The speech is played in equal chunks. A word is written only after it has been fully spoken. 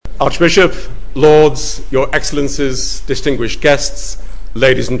Archbishop, Lords, Your Excellencies, distinguished guests,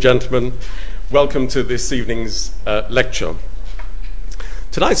 ladies and gentlemen, welcome to this evening's lecture.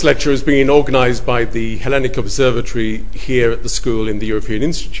 Tonight's lecture is being organised by the Hellenic Observatory here at the school in the European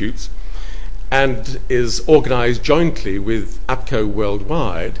Institute and is organised jointly with APCO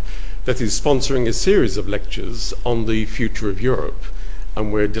Worldwide, that is sponsoring a series of lectures on the future of Europe,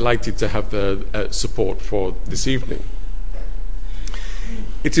 and we're delighted to have their support for this evening.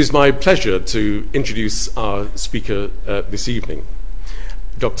 It is my pleasure to introduce our speaker this evening.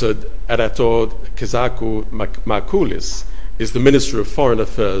 Dr. Erato Kozakou-Marcoullis is the Minister of Foreign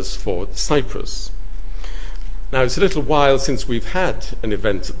Affairs for Cyprus. Now, it's a little while since we've had an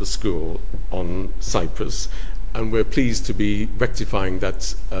event at the school on Cyprus, and we're pleased to be rectifying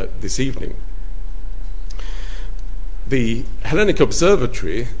that this evening. The Hellenic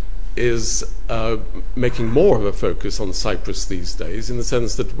Observatory is making more of a focus on Cyprus these days, in the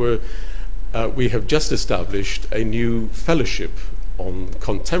sense that we have just established a new fellowship on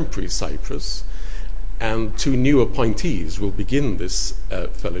contemporary Cyprus, and 2 new appointees will begin this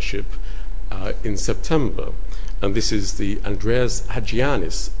fellowship in September. And this is the Andreas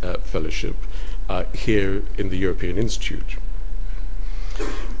Hagianis Fellowship here in the European Institute.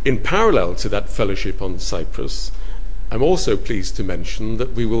 In parallel to that fellowship on Cyprus, I'm also pleased to mention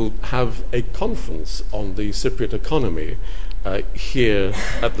that we will have a conference on the Cypriot economy here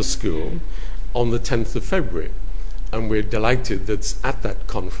at the school on the 10th of February. And we're delighted that at that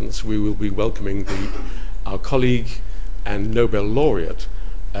conference we will be welcoming our colleague and Nobel laureate,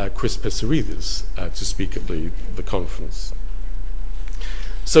 Chris Pesseridis, to speak at the conference.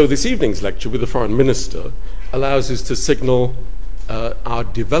 So this evening's lecture with the Foreign Minister allows us to signal our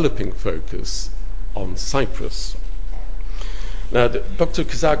developing focus on Cyprus. Now, Dr.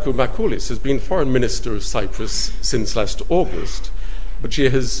 Kozakou-Marcoullis has been Foreign Minister of Cyprus since last August, but she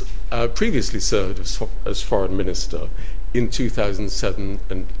has previously served as Foreign Minister in 2007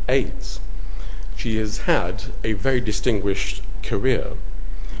 and 2008. She has had a very distinguished career,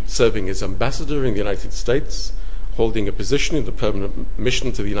 serving as Ambassador in the United States, holding a position in the Permanent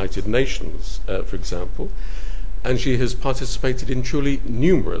Mission to the United Nations, for example, and she has participated in truly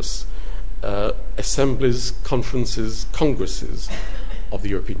numerous assemblies, conferences, congresses of the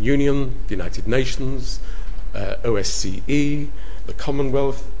European Union, the United Nations, OSCE, the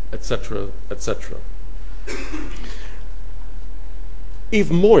Commonwealth, etc., etc.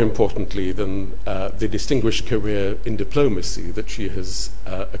 Even more importantly than the distinguished career in diplomacy that she has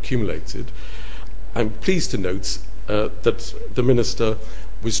accumulated, I'm pleased to note that the Minister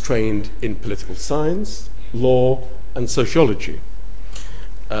was trained in political science, law, and sociology.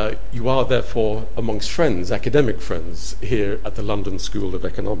 You are therefore amongst friends, academic friends, here at the London School of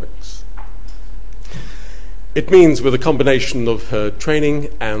Economics. It means, with a combination of her training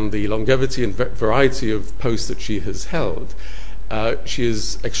and the longevity and variety of posts that she has held, she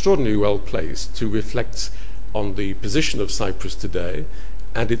is extraordinarily well placed to reflect on the position of Cyprus today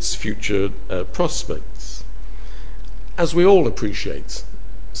and its future prospects. As we all appreciate,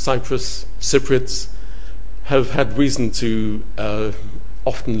 Cypriots have had reason to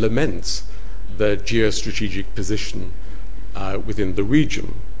often lament their geostrategic position within the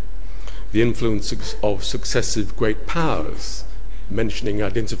region. The influence of successive great powers,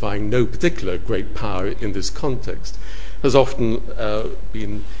 identifying no particular great power in this context, has often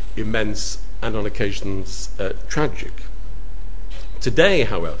been immense and on occasions tragic. Today,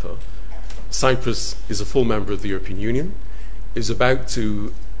 however, Cyprus is a full member of the European Union, is about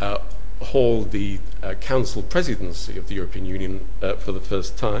to hold the Council presidency of the European Union for the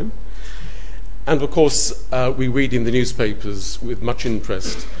first time. And of course, we read in the newspapers with much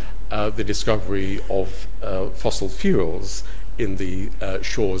interest the discovery of fossil fuels in the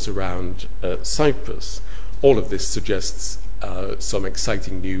shores around Cyprus. All of this suggests some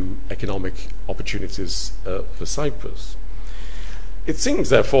exciting new economic opportunities for Cyprus. It seems,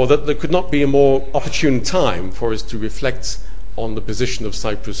 therefore, that there could not be a more opportune time for us to reflect on the position of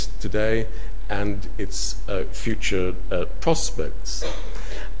Cyprus today and its future prospects.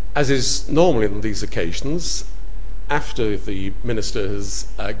 As is normal in these occasions, after the Minister has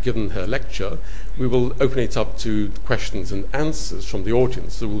given her lecture, we will open it up to questions and answers from the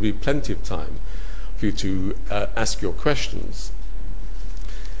audience. There will be plenty of time for you to ask your questions.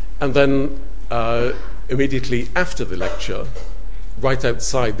 And then immediately after the lecture, right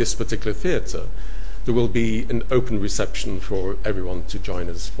outside this particular theatre, there will be an open reception for everyone to join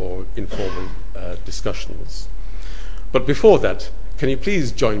us for informal discussions. But before that, can you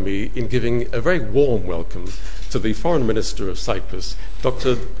please join me in giving a very warm welcome to the Foreign Minister of Cyprus,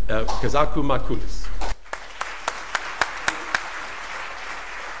 Dr. Kozakou-Marcoullis.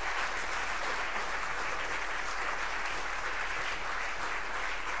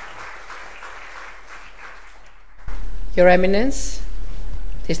 Your Eminence,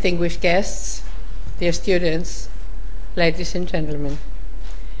 distinguished guests, dear students, ladies and gentlemen.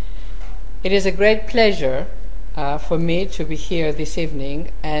 It is a great pleasure for me to be here this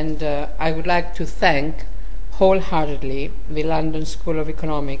evening, and I would like to thank wholeheartedly the London School of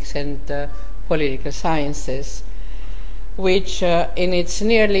Economics and Political Sciences, which in its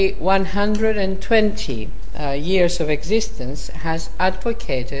nearly 120 years of existence has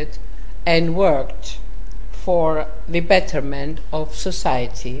advocated and worked for the betterment of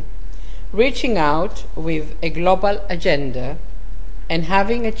society, reaching out with a global agenda and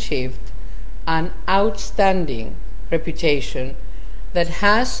having achieved an outstanding reputation that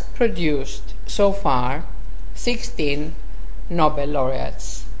has produced so far 16 Nobel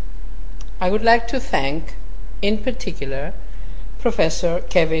laureates. I would like to thank, in particular, Professor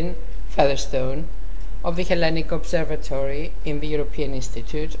Kevin Featherstone of the Hellenic Observatory in the European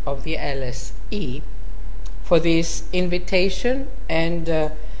Institute of the LSE for this invitation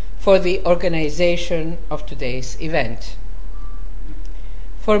and for the organization of today's event.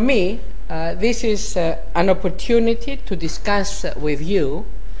 For me, this is an opportunity to discuss with you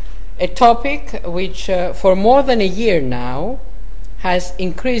a topic which for more than a year now has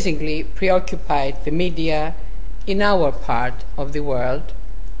increasingly preoccupied the media in our part of the world,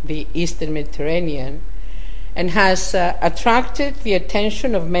 the Eastern Mediterranean, and has attracted the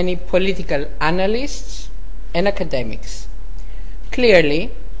attention of many political analysts and academics.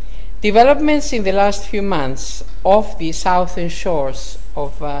 Clearly, developments in the last few months off the southern shores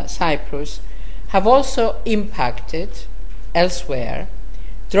of Cyprus have also impacted elsewhere,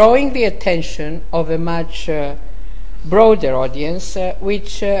 drawing the attention of a much broader audience,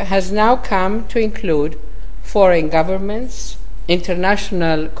 which has now come to include foreign governments,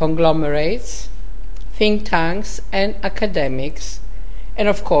 international conglomerates, think tanks and academics, and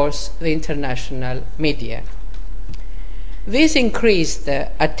of course the international media. This increased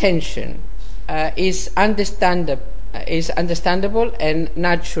attention is understandable and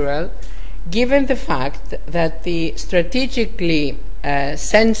natural, given the fact that the strategically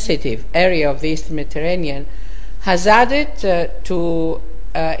sensitive area of the Eastern Mediterranean has added to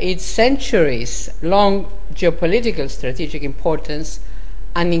its centuries-long geopolitical strategic importance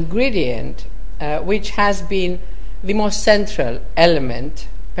an ingredient which has been the most central element,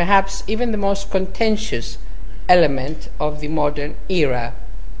 perhaps even the most contentious element of the modern era,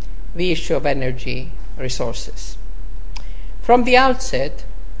 the issue of energy resources. From the outset,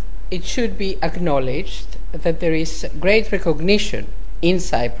 it should be acknowledged that there is great recognition in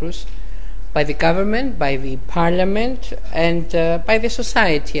Cyprus by the government, by the parliament, and by the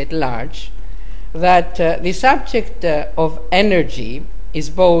society at large that the subject of energy is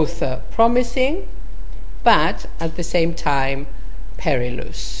both promising but at the same time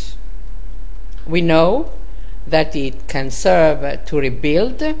perilous. We know that it can serve to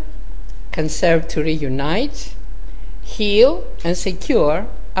rebuild, can serve to reunite, heal and secure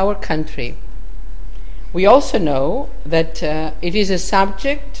our country. We also know that it is a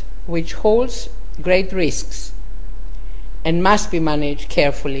subject which holds great risks and must be managed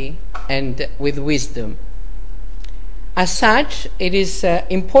carefully and with wisdom. As such, it is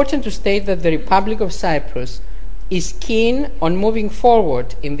important to state that the Republic of Cyprus is keen on moving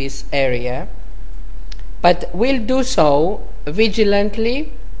forward in this area, but will do so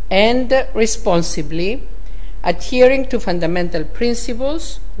vigilantly and responsibly, adhering to fundamental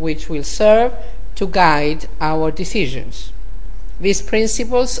principles which will serve to guide our decisions. These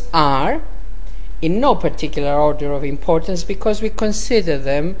principles are, in no particular order of importance, because we consider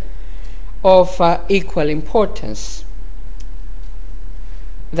them of equal importance: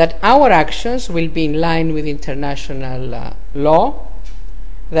 that our actions will be in line with international law,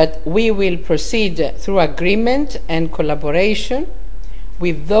 that we will proceed through agreement and collaboration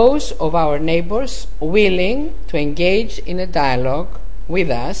with those of our neighbors willing to engage in a dialogue with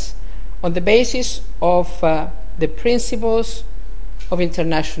us on the basis of the principles of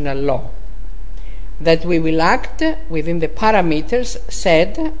international law, that we will act within the parameters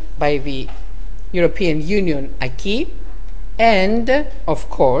set by the European Union acquis and, of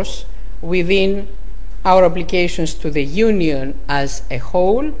course, within our obligations to the Union as a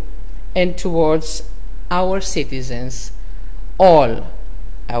whole and towards our citizens, all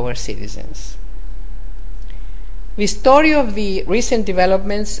our citizens. The story of the recent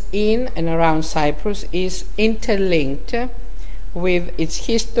developments in and around Cyprus is interlinked with its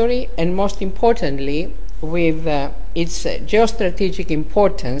history and, most importantly, with its geostrategic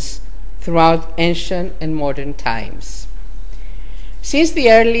importance throughout ancient and modern times. Since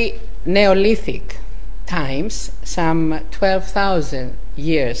the early Neolithic times, some 12,000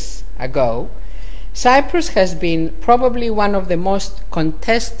 years ago, Cyprus has been probably one of the most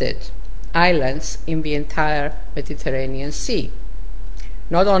contested islands in the entire Mediterranean Sea,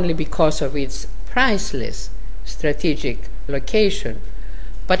 not only because of its priceless strategic location,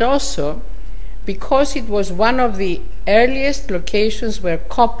 but also because it was one of the earliest locations where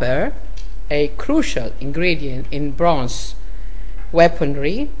copper, a crucial ingredient in bronze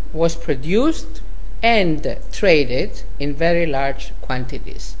weaponry, was produced and traded in very large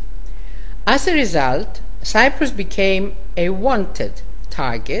quantities. As a result, Cyprus became a wanted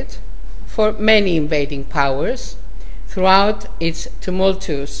target for many invading powers throughout its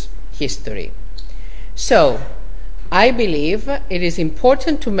tumultuous history. So, I believe it is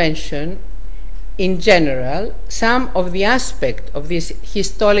important to mention in general some of the aspects of this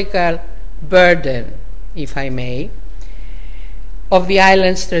historical burden, if I may, of the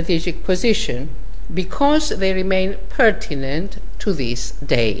island's strategic position, because they remain pertinent to this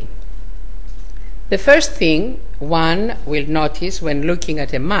day. The first thing one will notice when looking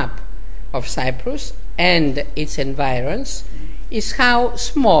at a map of Cyprus and its environs is how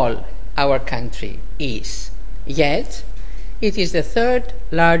small our country is. Yet, it is the third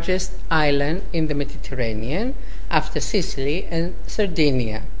largest island in the Mediterranean after Sicily and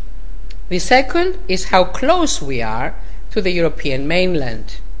Sardinia. The second is how close we are to the European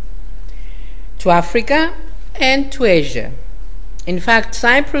mainland, to Africa and to Asia. In fact,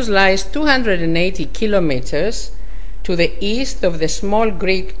 Cyprus lies 280 kilometers to the east of the small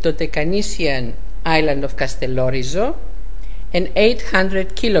Greek Dodecanesian island of Castellorizo and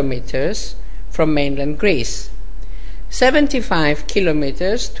 800 kilometers from mainland Greece, 75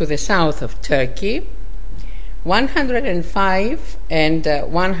 kilometers to the south of Turkey, 105 and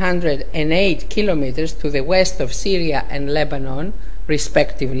 108 kilometers to the west of Syria and Lebanon,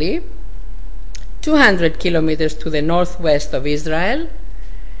 respectively, 200 kilometers to the northwest of Israel,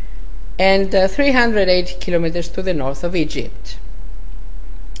 and 380 kilometers to the north of Egypt.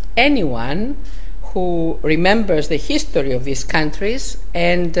 Anyone who remembers the history of these countries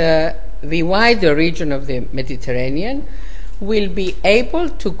and the wider region of the Mediterranean will be able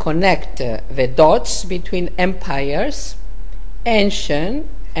to connect the dots between empires, ancient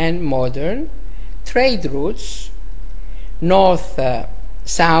and modern, trade routes, north,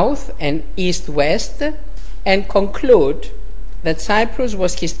 south and east-west, and conclude that Cyprus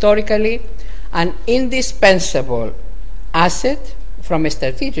was historically an indispensable asset from a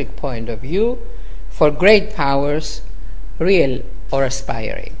strategic point of view for great powers, real or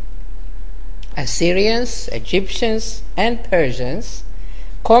aspiring. Assyrians, Egyptians, and Persians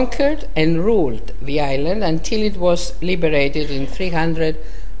conquered and ruled the island until it was liberated in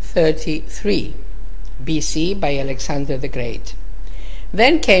 333 BC by Alexander the Great.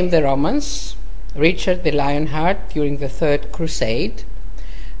 Then came the Romans, Richard the Lionheart during the Third Crusade,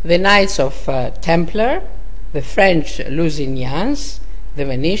 the Knights of Templar, the French Lusignan, the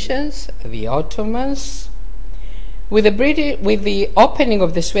Venetians, the Ottomans. With the opening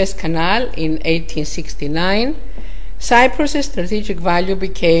of the Suez Canal in 1869, Cyprus's strategic value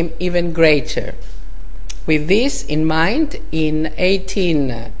became even greater. With this in mind, in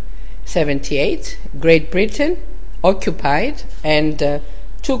 1878, Great Britain occupied and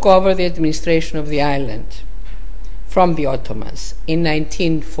took over the administration of the island from the Ottomans. In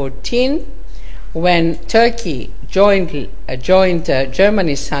 1914, when Turkey joined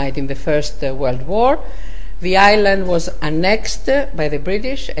Germany's side in the First World War, the island was annexed by the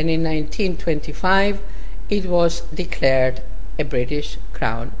British, and in 1925 it was declared a British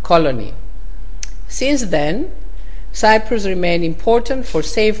Crown colony. Since then, Cyprus remained important for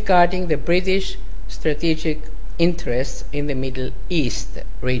safeguarding the British strategic interests in the Middle East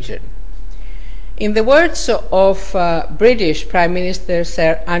region. In the words of British Prime Minister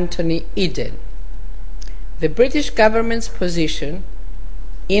Sir Anthony Eden, the British government's position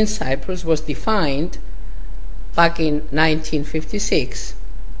in Cyprus was defined back in 1956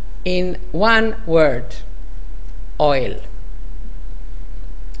 in one word: oil.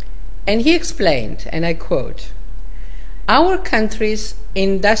 And he explained, and I quote, "Our country's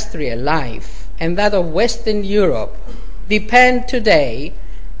industrial life and that of Western Europe depend today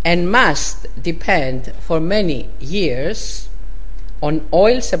and must depend for many years on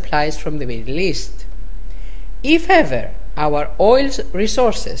oil supplies from the Middle East. If ever our oil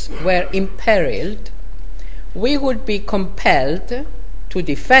resources were imperiled, we would be compelled to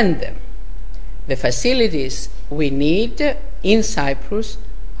defend them. The facilities we need in Cyprus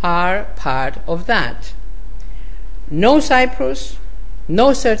are part of that. No Cyprus,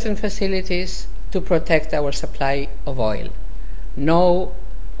 no certain facilities to protect our supply of oil. No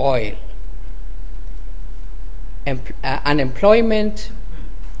oil. Unemployment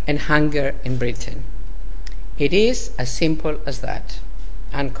and hunger in Britain. It is as simple as that."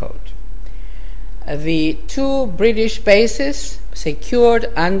 Unquote. The 2 British bases secured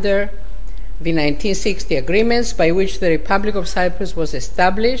under the 1960 agreements by which the Republic of Cyprus was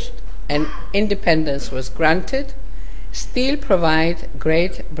established and independence was granted still provide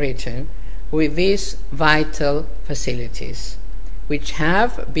Great Britain with these vital facilities, which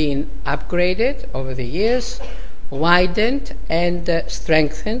have been upgraded over the years, widened and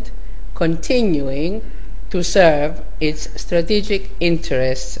strengthened, continuing to serve its strategic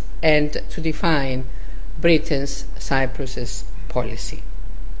interests and to define Britain's Cyprus's policy.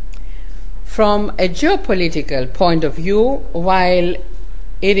 From a geopolitical point of view, while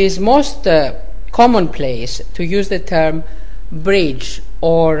it is most commonplace to use the term bridge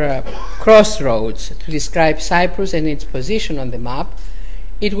or crossroads to describe Cyprus and its position on the map,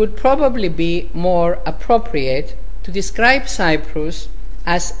 it would probably be more appropriate to describe Cyprus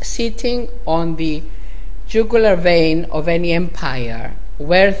as sitting on the jugular vein of any empire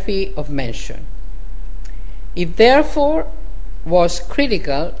worthy of mention. It therefore was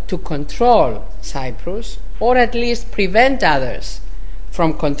critical to control Cyprus, or at least prevent others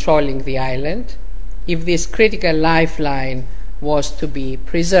from controlling the island, if this critical lifeline was to be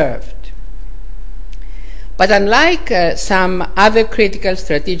preserved. But unlike some other critical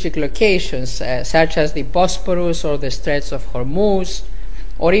strategic locations, such as the Bosporus or the Straits of Hormuz,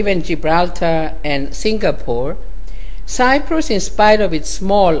 or even Gibraltar and Singapore, Cyprus, in spite of its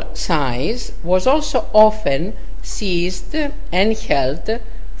small size, was also often seized and held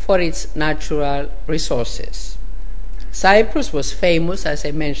for its natural resources. Cyprus was famous, as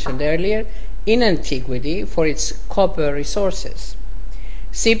I mentioned earlier, in antiquity for its copper resources.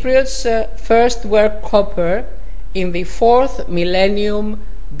 Cypriots first worked copper in the 4th millennium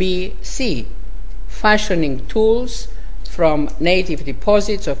BC, fashioning tools from native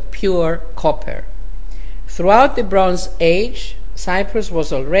deposits of pure copper. Throughout the Bronze Age, Cyprus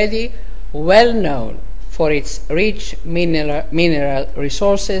was already well known for its rich mineral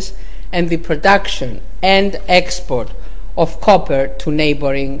resources and the production and export of copper to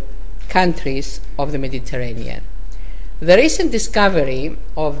neighboring countries of the Mediterranean. The recent discovery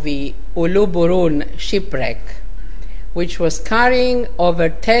of the Uluburun shipwreck, which was carrying over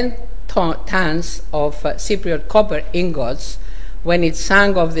 10 tons of Cypriot copper ingots when it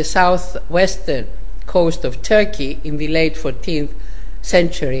sank off the southwestern coast of Turkey in the late 14th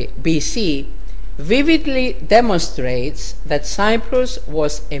century BC, vividly demonstrates that Cyprus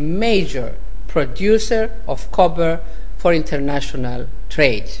was a major producer of copper for international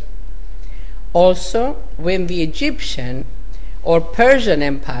trade. Also, when the Egyptian or Persian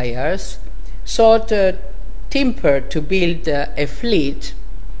empires sought timber to build a fleet,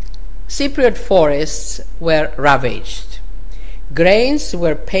 Cypriot forests were ravaged. Grains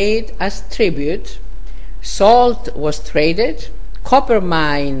were paid as tribute, salt was traded, copper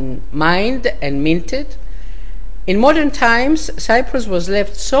mined and minted. In modern times, Cyprus was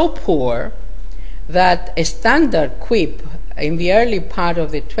left so poor that a standard quip in the early part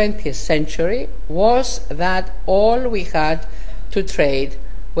of the 20th century was that all we had to trade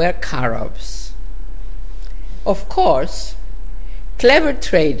were carobs. Of course, clever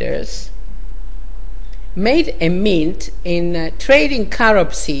traders made a mint in trading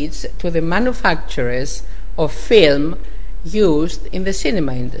carob seeds to the manufacturers of film used in the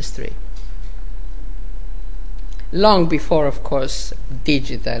cinema industry, long before, of course,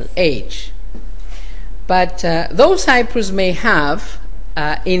 digital age. But though Cyprus may have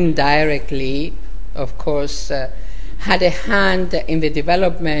indirectly, of course, had a hand in the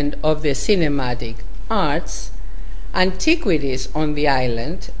development of the cinematic arts, antiquities on the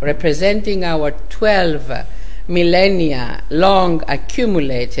island, representing our 12 millennia long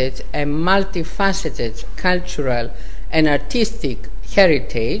accumulated and multifaceted cultural and artistic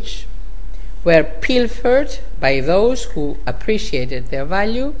heritage, were pilfered by those who appreciated their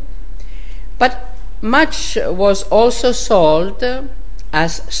value, but much was also sold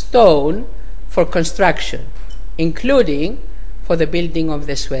as stone for construction, including for the building of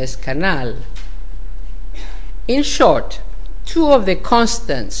the Suez Canal. In short, two of the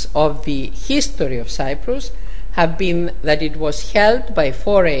constants of the history of Cyprus have been that it was held by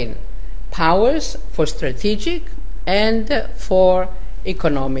foreign powers for strategic and for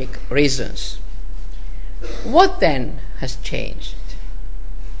economic reasons. What then has changed?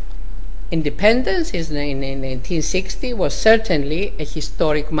 Independence in 1960 was certainly a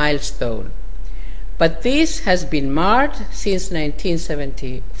historic milestone, but this has been marred since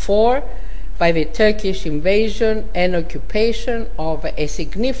 1974 by the Turkish invasion and occupation of a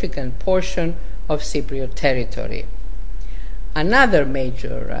significant portion of Cypriot territory. another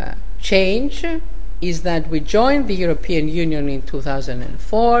major change is that we joined the European Union in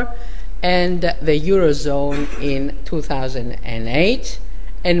 2004 and the Eurozone in 2008,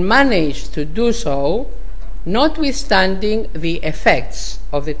 and managed to do so notwithstanding the effects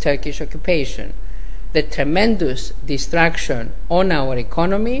of the Turkish occupation, the tremendous destruction on our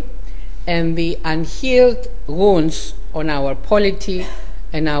economy, and the unhealed wounds on our polity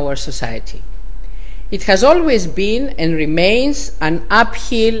and our society. It has always been and remains an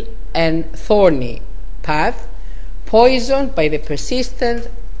uphill and thorny path, poisoned by the persistent,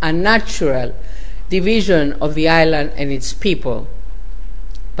 unnatural division of the island and its people.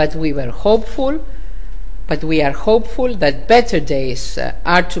 But we are hopeful that better days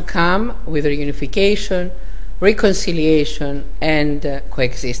are to come with reunification, reconciliation, and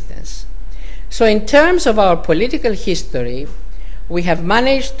coexistence. So in terms of our political history, we have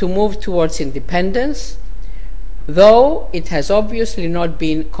managed to move towards independence, though it has obviously not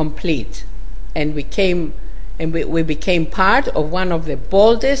been complete, and we became part of one of the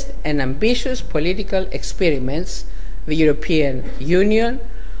boldest and ambitious political experiments, the European Union,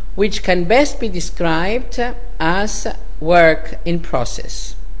 which can best be described as work in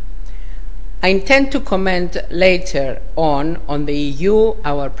process. I intend to comment later on the EU,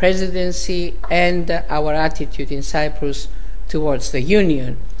 our presidency, and our attitude in Cyprus towards the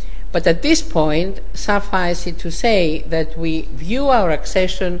Union. But at this point, suffice it to say that we view our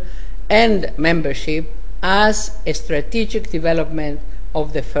accession and membership as a strategic development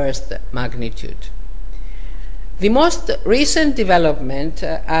of the first magnitude. The most recent development,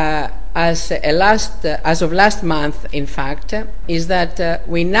 as of last month, in fact, is that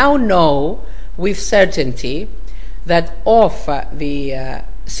we now know with certainty that off the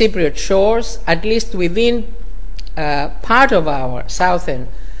Cypriot shores, at least within part of our southern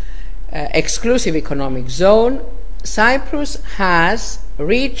exclusive economic zone, Cyprus has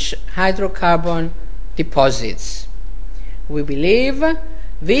rich hydrocarbon deposits. We believe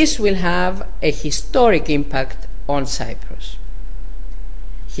this will have a historic impact on Cyprus.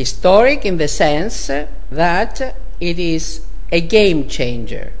 Historic in the sense that it is a game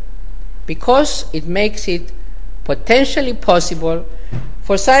changer, because it makes it potentially possible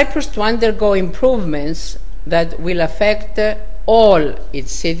for Cyprus to undergo improvements that will affect all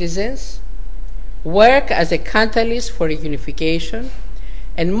its citizens, work as a catalyst for reunification,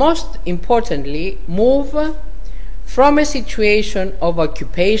 and most importantly, move from a situation of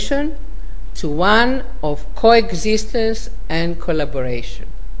occupation to one of coexistence and collaboration.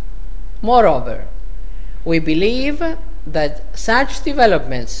 Moreover, we believe that such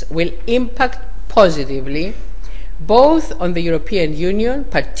developments will impact positively both on the European Union,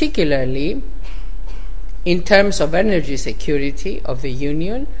 particularly in terms of energy security of the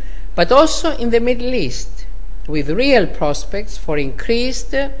Union, but also in the Middle East, with real prospects for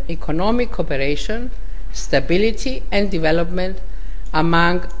increased economic cooperation, stability, and development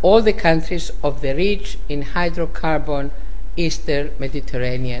among all the countries of the rich in hydrocarbon Eastern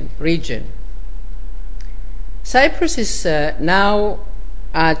Mediterranean region. Cyprus is now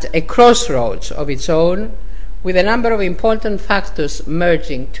at a crossroads of its own, with a number of important factors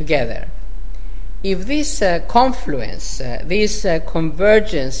merging together. If this confluence, this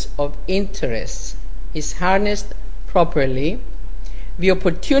convergence of interests is harnessed properly, the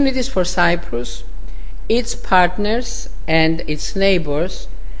opportunities for Cyprus, its partners, and its neighbors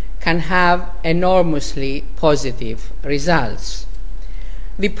can have enormously positive results.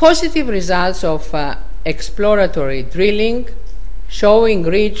 The positive results of exploratory drilling, showing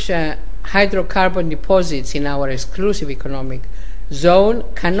rich hydrocarbon deposits in our exclusive economic zone,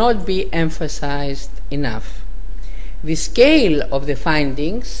 cannot be emphasized enough. The scale of the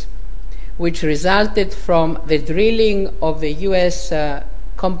findings, which resulted from the drilling of the U.S.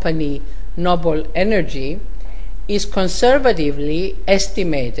 company Noble Energy, is conservatively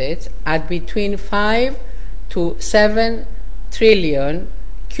estimated at between 5 to 7 trillion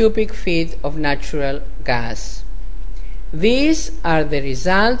cubic feet of natural gas. These are the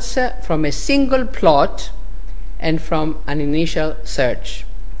results from a single plot and from an initial search.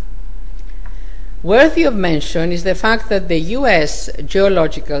 Worthy of mention is the fact that the U.S.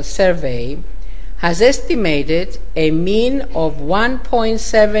 Geological Survey has estimated a mean of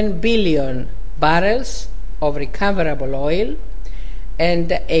 1.7 billion barrels of recoverable oil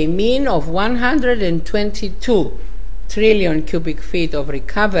and a mean of 122 trillion cubic feet of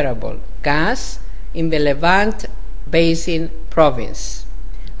recoverable gas in the Levant Basin province,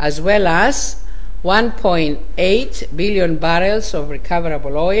 as well as 1.8 billion barrels of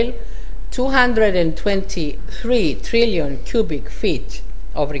recoverable oil, 223 trillion cubic feet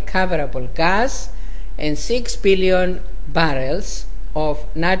of recoverable gas, and 6 billion barrels of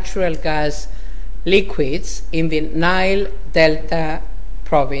natural gas liquids in the Nile Delta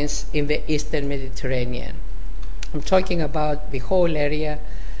province in the Eastern Mediterranean. I'm talking about the whole area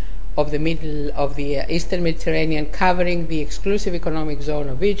of the Eastern Mediterranean, covering the exclusive economic zone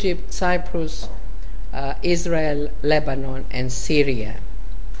of Egypt, Cyprus, Israel, Lebanon, and Syria.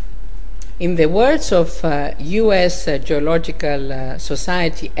 In the words of U.S. Geological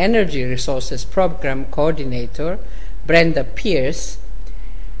Society Energy Resources Program Coordinator Brenda Pierce,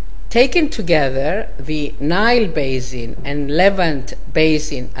 taken together, the Nile Basin and Levant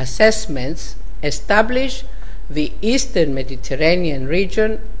Basin assessments establish the Eastern Mediterranean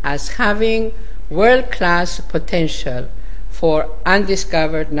region as having world-class potential for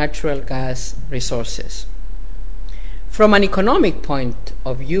undiscovered natural gas resources. From an economic point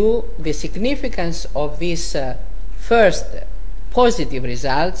of view, the significance of these first positive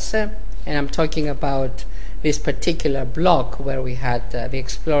results, and I'm talking about this particular block where we had the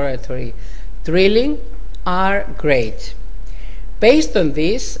exploratory drilling, are great. Based on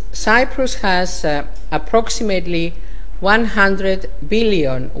this, Cyprus has approximately 100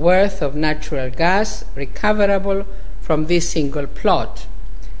 billion worth of natural gas recoverable from this single plot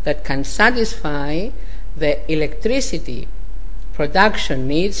that can satisfy the electricity production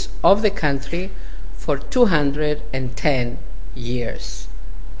needs of the country for 210 years.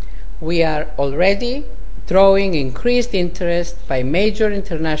 We are already drawing increased interest by major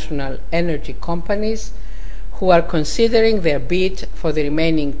international energy companies who are considering their bid for the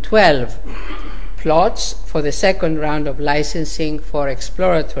remaining 12 plots for the second round of licensing for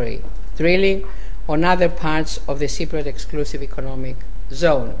exploratory drilling on other parts of the Cypriot exclusive economic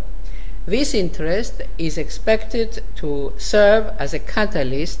zone. This interest is expected to serve as a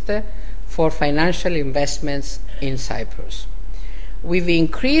catalyst for financial investments in Cyprus. With the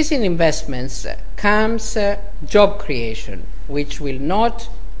increase in investments comes job creation, which will not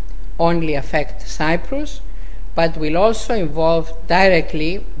only affect Cyprus, but will also involve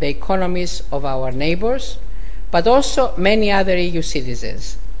directly the economies of our neighbors, but also many other EU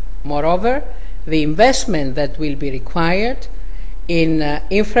citizens. Moreover, the investment that will be required in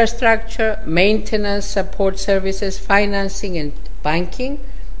infrastructure, maintenance, support services, financing, and banking,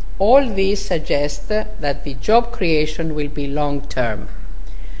 all these suggest that the job creation will be long-term.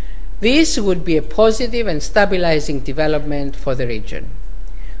 This would be a positive and stabilizing development for the region.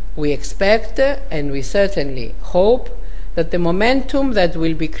 We expect, and we certainly hope, that the momentum that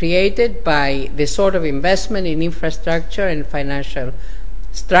will be created by the sort of investment in infrastructure and financial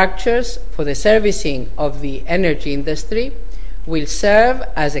structures for the servicing of the energy industry will serve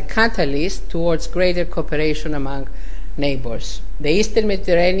as a catalyst towards greater cooperation among neighbors. The Eastern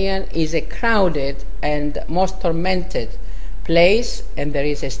Mediterranean is a crowded and most tormented place, and there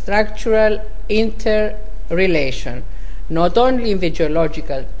is a structural interrelation not only in the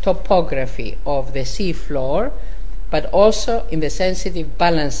geological topography of the sea floor, but also in the sensitive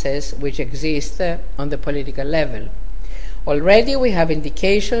balances which exist on the political level. Already we have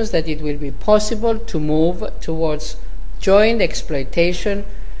indications that it will be possible to move towards joint exploitation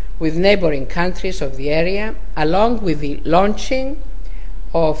with neighboring countries of the area, along with the launching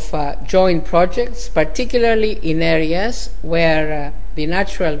of joint projects, particularly in areas where the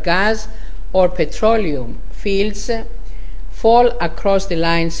natural gas or petroleum fields fall across the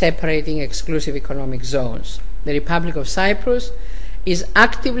line separating exclusive economic zones. The Republic of Cyprus is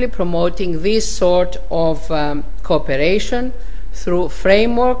actively promoting this sort of cooperation through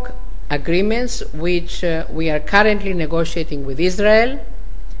framework agreements which we are currently negotiating with Israel,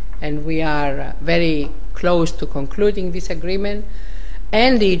 and we are very close to concluding this agreement,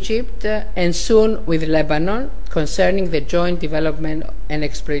 and Egypt, and soon with Lebanon, concerning the joint development and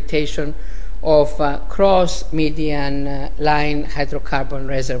exploitation of cross-median line hydrocarbon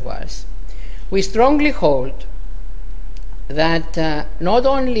reservoirs. We strongly hold that not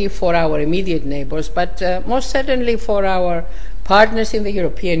only for our immediate neighbors, but most certainly for our partners in the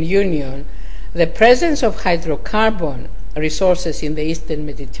European Union, the presence of hydrocarbon resources in the Eastern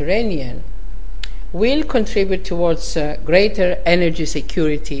Mediterranean will contribute towards greater energy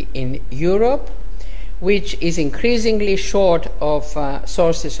security in Europe, which is increasingly short of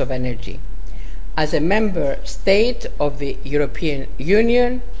sources of energy. As a member state of the European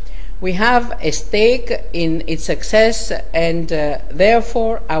Union, we have a stake in its success, and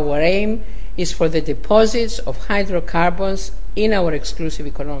therefore our aim is for the deposits of hydrocarbons in our exclusive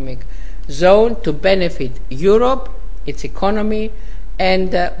economic zone to benefit Europe, its economy,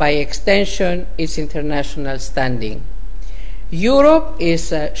 and by extension its international standing. Europe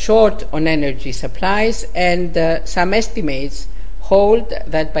is short on energy supplies, and some estimates hold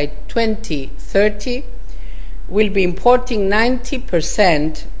that by 2030 will be importing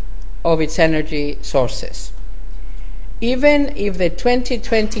 90% of its energy sources. Even if the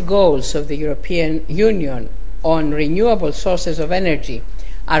 2020 goals of the European Union on renewable sources of energy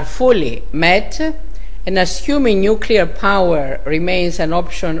are fully met, and assuming nuclear power remains an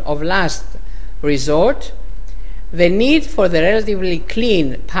option of last resort, the need for the relatively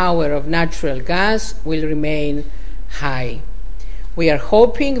clean power of natural gas will remain high. We are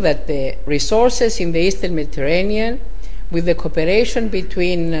hoping that the resources in the Eastern Mediterranean, with the cooperation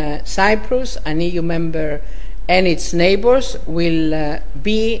between Cyprus, an EU member, and its neighbours, will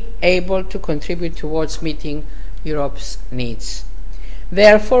be able to contribute towards meeting Europe's needs.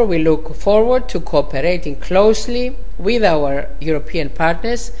 Therefore, we look forward to cooperating closely with our European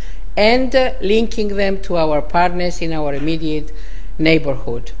partners and linking them to our partners in our immediate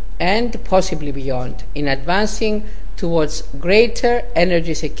neighbourhood and possibly beyond, in advancing towards greater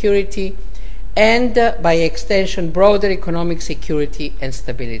energy security and, by extension, broader economic security and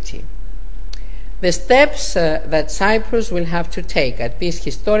stability. The steps that Cyprus will have to take at this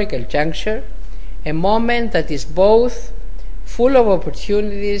historical juncture, a moment that is both full of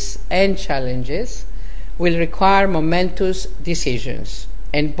opportunities and challenges, will require momentous decisions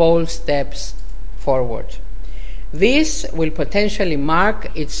and bold steps forward. This will potentially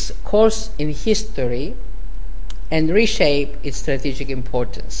mark its course in history and reshape its strategic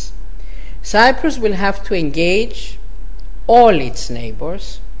importance. Cyprus will have to engage all its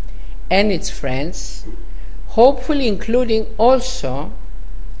neighbours and its friends, hopefully including also,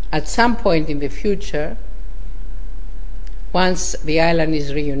 at some point in the future, once the island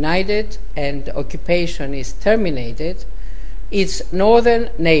is reunited and occupation is terminated, its northern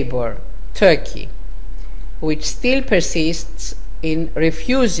neighbour, Turkey, which still persists in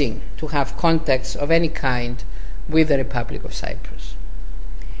refusing to have contacts of any kind with the Republic of Cyprus.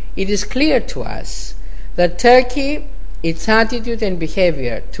 It is clear to us that Turkey, its attitude and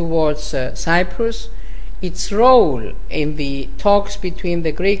behavior towards Cyprus, its role in the talks between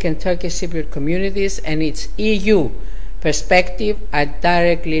the Greek and Turkish Cypriot communities, and its EU perspective are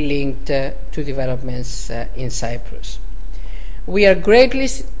directly linked to developments in Cyprus. We are greatly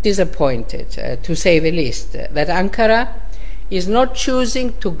disappointed, to say the least, that Ankara is not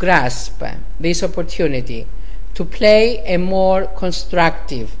choosing to grasp this opportunity to play a more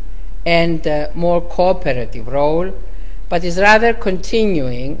constructive and more cooperative role, but is rather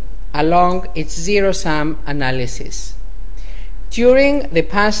continuing along its zero-sum analysis. During the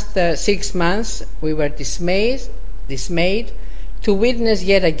past 6 months, we were dismayed to witness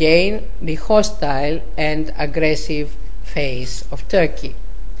yet again the hostile and aggressive face of Turkey.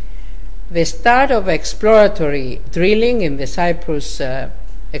 The start of exploratory drilling in the Cyprus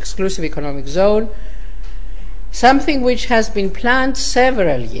exclusive economic zone, something which has been planned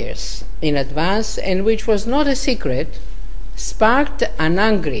several years in advance and which was not a secret, sparked an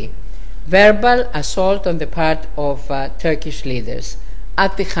angry verbal assault on the part of Turkish leaders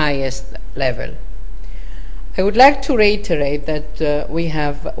at the highest level. I would like to reiterate that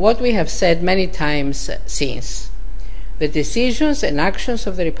what we have said many times since. The decisions and actions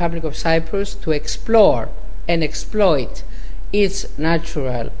of the Republic of Cyprus to explore and exploit its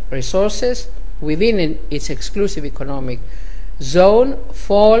natural resources within its exclusive economic zone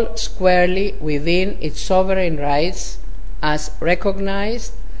fall squarely within its sovereign rights as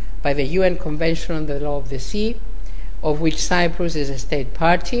recognized by the UN Convention on the Law of the Sea, of which Cyprus is a state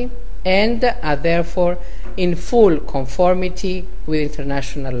party, and are therefore in full conformity with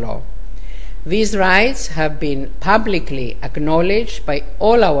international law. These rights have been publicly acknowledged by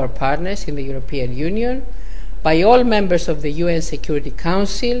all our partners in the European Union, by all members of the UN Security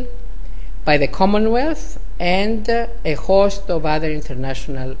Council, by the Commonwealth, and a host of other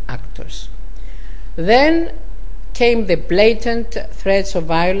international actors. Then came the blatant threats of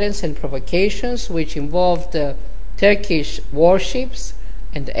violence and provocations which involved Turkish warships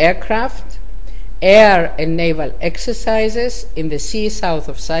and aircraft, air and naval exercises in the sea south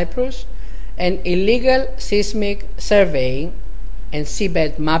of Cyprus, and illegal seismic surveying and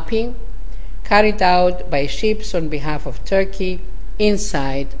seabed mapping carried out by ships on behalf of Turkey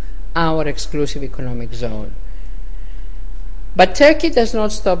inside our exclusive economic zone. But Turkey does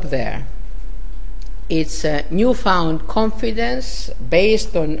not stop there. Its newfound confidence,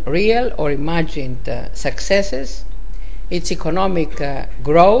 based on real or imagined successes, its economic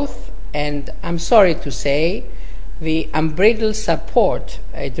growth, and I'm sorry to say, the unbridled support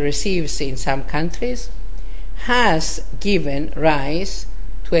it receives in some countries, has given rise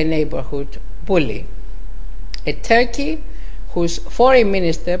to a neighborhood bully. A Turkey whose foreign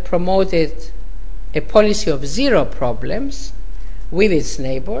minister promoted a policy of zero problems with its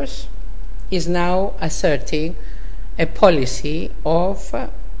neighbors, is now asserting a policy of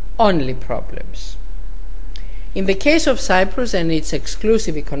only problems. In the case of Cyprus and its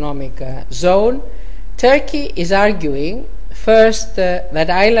exclusive economic zone, Turkey is arguing first that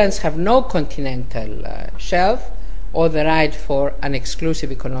islands have no continental shelf or the right for an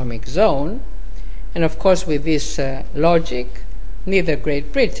exclusive economic zone, and of course with this logic, neither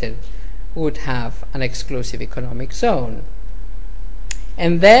Great Britain would have an exclusive economic zone.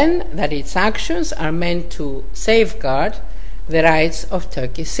 And then that its actions are meant to safeguard the rights of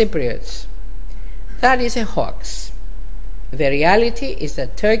Turkish Cypriots. That is a hoax. The reality is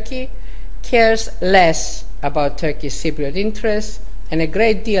that Turkey cares less about Turkish Cypriot interests and a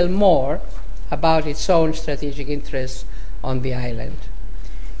great deal more about its own strategic interests on the island.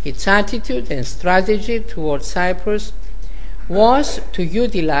 Its attitude and strategy towards Cyprus was to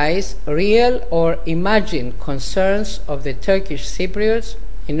utilize real or imagined concerns of the Turkish Cypriots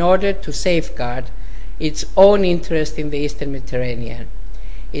in order to safeguard its own interest in the Eastern Mediterranean.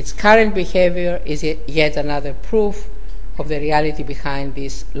 Its current behavior is yet another proof of the reality behind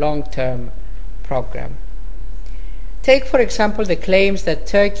this long-term program. Take, for example, the claims that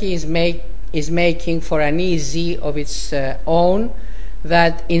Turkey is making for an EEZ of its own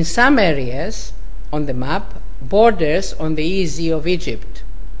that in some areas on the map borders on the EEZ of Egypt,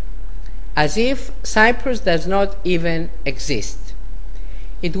 as if Cyprus does not even exist.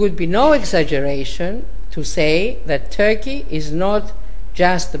 It would be no exaggeration to say that Turkey is not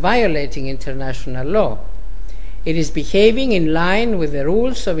just violating international law. It is behaving in line with the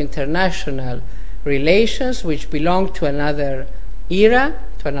rules of international relations which belong to another era,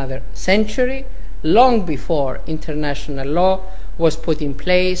 to another century, long before international law was put in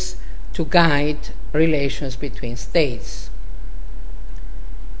place to guide relations between states.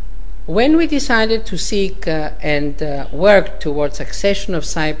 When we decided to seek and work towards accession of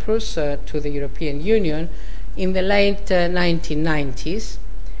Cyprus to the European Union in the late 1990s,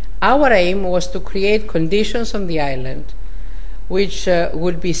 our aim was to create conditions on the island which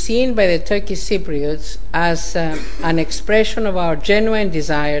would be seen by the Turkish Cypriots as an expression of our genuine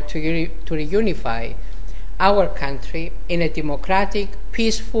desire to reunify our country in a democratic,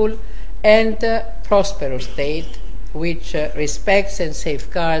 peaceful, and prosperous state which respects and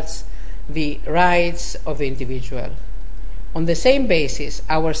safeguards the rights of the individual. On the same basis,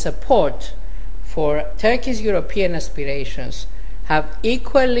 our support for Turkey's European aspirations were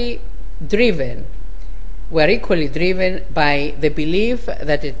equally driven by the belief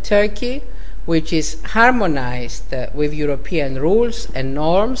that a Turkey which is harmonized with European rules and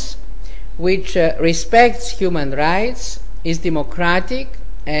norms, which respects human rights, is democratic,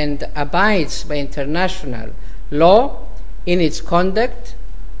 and abides by international law in its conduct,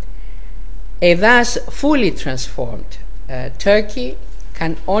 a thus fully transformed Turkey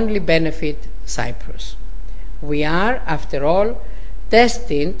can only benefit Cyprus. We are, after all,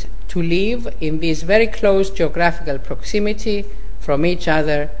 destined to live in this very close geographical proximity from each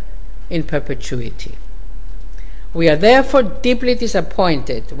other in perpetuity. We are therefore deeply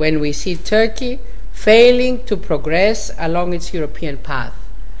disappointed when we see Turkey failing to progress along its European path.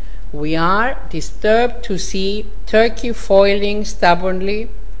 We are disturbed to see Turkey foiling stubbornly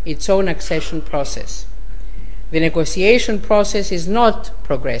its own accession process. The negotiation process is not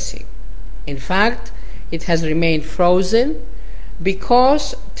progressing. In fact, it has remained frozen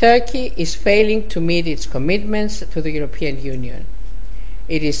because Turkey is failing to meet its commitments to the European Union.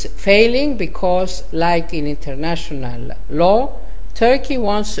 It is failing because, like in international law, Turkey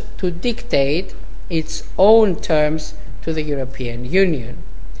wants to dictate its own terms to the European Union.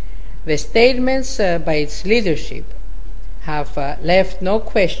 The statements by its leadership have left no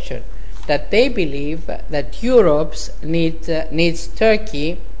question that they believe that Europe needs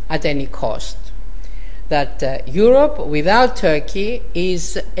Turkey at any cost, that Europe without Turkey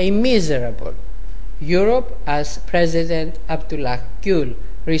is a miserable Europe, as President Abdullah Gül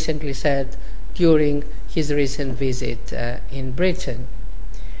recently said during his recent visit in Britain.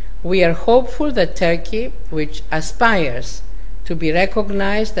 We are hopeful that Turkey, which aspires to be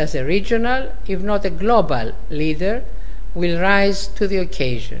recognized as a regional, if not a global, leader, will rise to the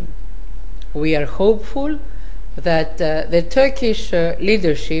occasion. We are hopeful that the Turkish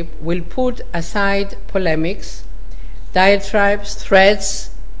leadership will put aside polemics, diatribes,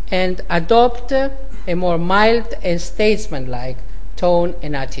 threats, and adopt a more mild and statesmanlike tone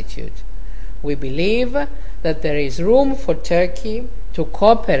and attitude. We believe that there is room for Turkey to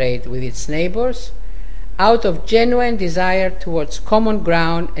cooperate with its neighbors out of genuine desire towards common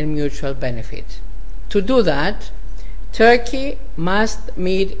ground and mutual benefit. To do that, Turkey must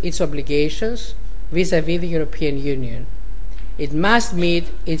meet its obligations vis-à-vis the European Union. it must meet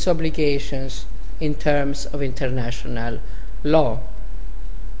its obligations in terms of international law.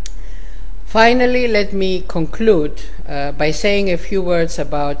 Finally, let me conclude by saying a few words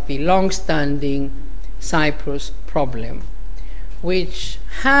about the long-standing Cyprus problem, which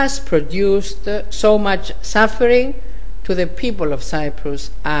has produced so much suffering to the people of Cyprus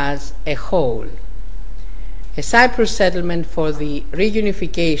as a whole. A Cyprus settlement for the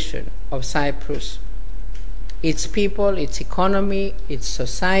reunification of Cyprus, its people, its economy, its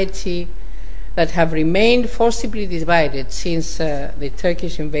society, that have remained forcibly divided since the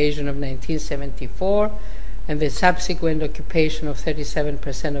Turkish invasion of 1974 and the subsequent occupation of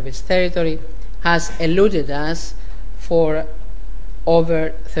 37% of its territory, has eluded us for over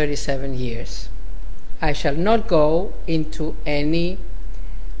 37 years. I shall not go into any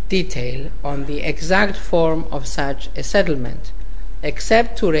detail on the exact form of such a settlement,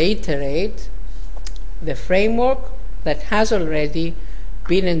 except to reiterate the framework that has already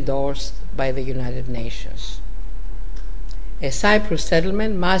been endorsed by the United Nations. A Cyprus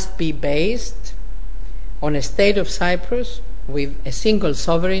settlement must be based on a state of Cyprus with a single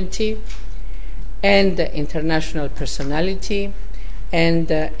sovereignty and international personality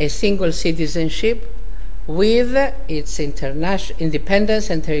and a single citizenship, with its independence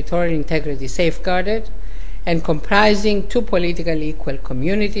and territorial integrity safeguarded, and comprising two politically equal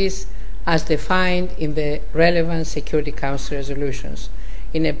communities as defined in the relevant Security Council resolutions,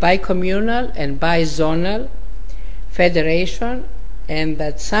 in a bicommunal and bizonal federation, and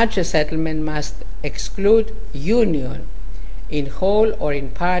that such a settlement must exclude union in whole or in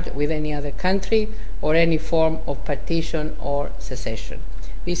part with any other country or any form of partition or secession.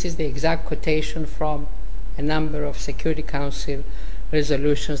 This is the exact quotation from a number of Security Council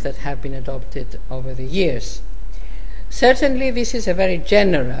resolutions that have been adopted over the years. Certainly, this is a very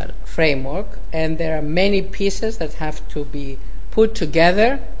general framework, and there are many pieces that have to be put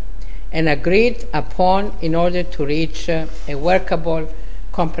together and agreed upon in order to reach a workable,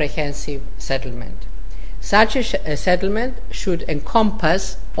 comprehensive settlement. Such a settlement should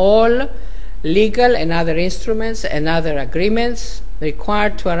encompass all legal and other instruments and other agreements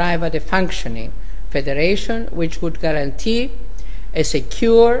required to arrive at a functioning federation, which would guarantee a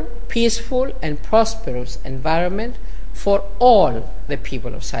secure, peaceful, and prosperous environment for all the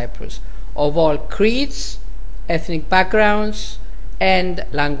people of Cyprus, of all creeds, ethnic backgrounds, and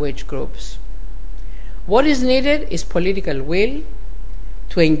language groups. What is needed is political will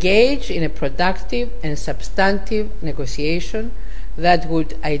to engage in a productive and substantive negotiation that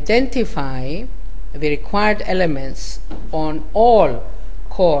would identify the required elements on all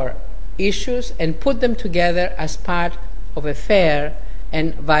core issues and put them together as part of a fair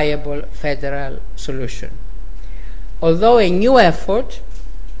and viable federal solution. Although a new effort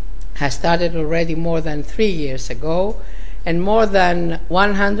has started already more than 3 years ago, and more than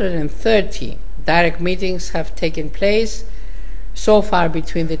 130 direct meetings have taken place so far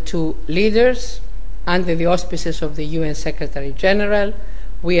between the two leaders under the auspices of the UN Secretary General,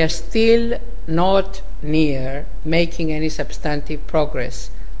 we are still not near making any substantive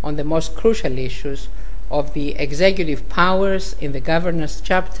progress on the most crucial issues of the executive powers in the governance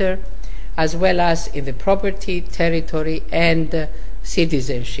chapter, as well as in the property, territory, and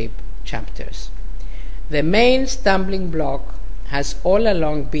citizenship chapters. The main stumbling block has all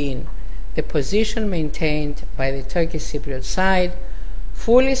along been the position maintained by the Turkish Cypriot side,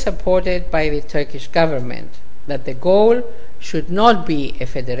 fully supported by the Turkish government, that the goal should not be a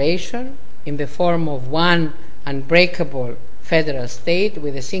federation in the form of one unbreakable federal state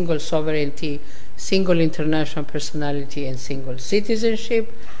with a single sovereignty, single international personality, and single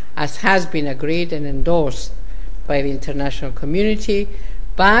citizenship, as has been agreed and endorsed by the international community,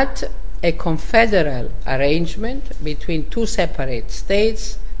 but a confederal arrangement between two separate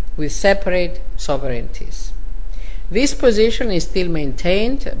states with separate sovereignties. This position is still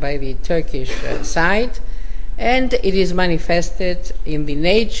maintained by the Turkish side, and it is manifested in the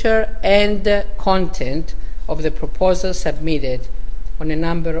nature and content of the proposals submitted on a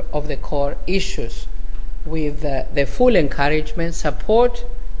number of the core issues, with the full encouragement, support,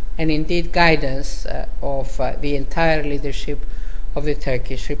 and indeed guidance of the entire leadership of the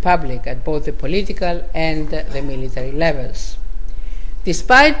Turkish Republic at both the political and the military levels.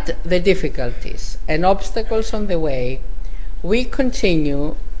 Despite the difficulties and obstacles on the way, we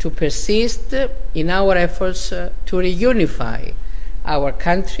continue to persist in our efforts to reunify our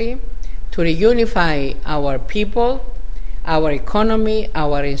country, to reunify our people, our economy,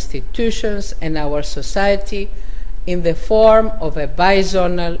 our institutions, and our society in the form of a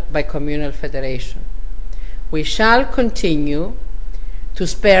bizonal, bicommunal federation. We shall continue to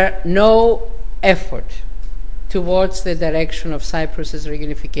spare no effort towards the direction of Cyprus's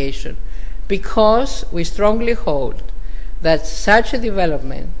reunification, because we strongly hold that such a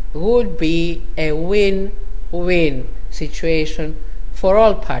development would be a win-win situation for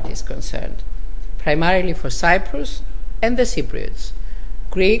all parties concerned, primarily for Cyprus and the Cypriots,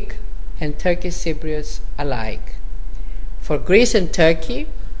 Greek and Turkish Cypriots alike, for Greece and Turkey,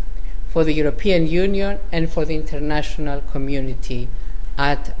 for the European Union, and for the international community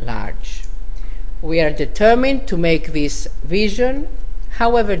at large. We are determined to make this vision,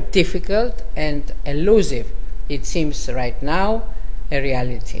 however difficult and elusive it seems right now, a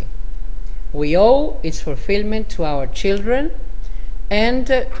reality. We owe its fulfillment to our children and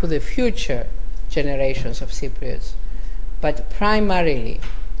to the future generations of Cypriots, but primarily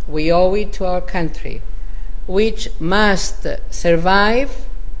we owe it to our country, which must survive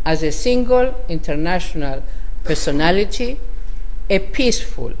as a single international personality, a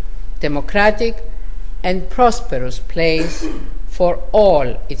peaceful, democratic, and prosperous place for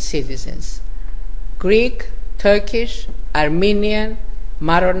all its citizens, Greek, Turkish, Armenian,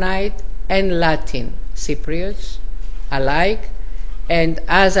 Maronite, and Latin Cypriots alike, and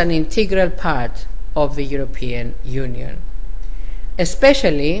as an integral part of the European Union.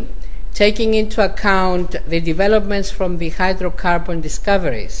 Especially taking into account the developments from the hydrocarbon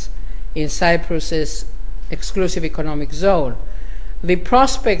discoveries in Cyprus's exclusive economic zone, the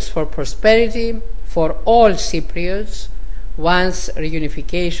prospects for prosperity for all Cypriots once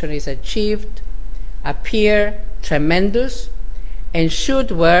reunification is achieved appear tremendous and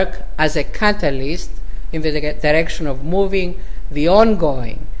should work as a catalyst in the direction of moving the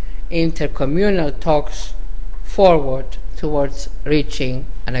ongoing intercommunal talks forward towards reaching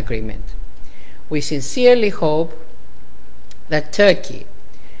an agreement. We sincerely hope that Turkey,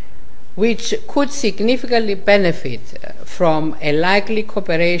 which could significantly benefit from a likely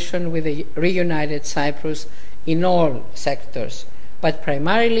cooperation with a reunited Cyprus in all sectors, but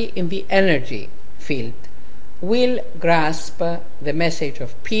primarily in the energy field, will grasp the message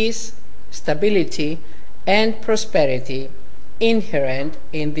of peace, stability, and prosperity inherent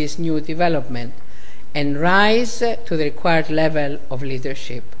in this new development and rise to the required level of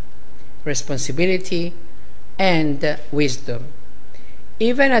leadership, responsibility, and wisdom.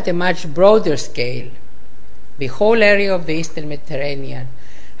 Even at a much broader scale, the whole area of the Eastern Mediterranean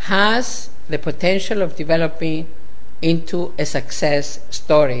has the potential of developing into a success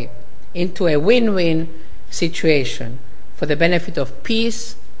story, into a win-win situation for the benefit of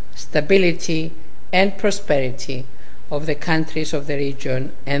peace, stability, and prosperity of the countries of the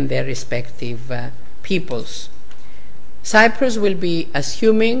region and their respective peoples. Cyprus will be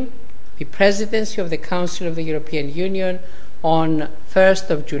assuming the presidency of the Council of the European Union on 1st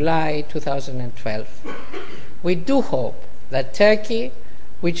of July 2012. We do hope that Turkey,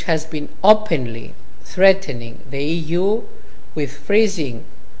 which has been openly threatening the EU with freezing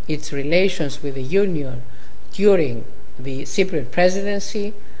its relations with the Union during the Cypriot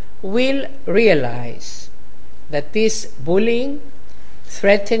presidency, will realize that this bullying,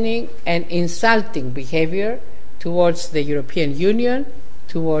 threatening, and insulting behavior towards the European Union,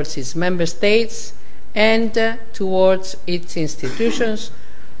 towards its member states, and towards its institutions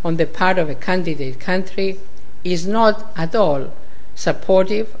on the part of a candidate country is not at all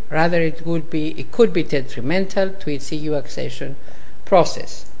supportive. Rather, it could be detrimental to its EU accession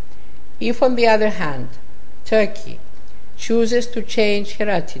process. If, on the other hand, Turkey chooses to change her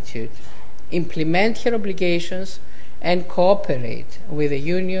attitude, implement her obligations, and cooperate with the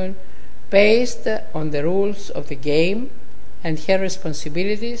Union based on the rules of the game and her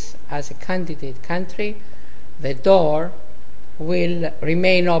responsibilities as a candidate country, the door will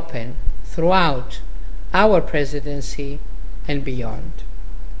remain open throughout our presidency and beyond.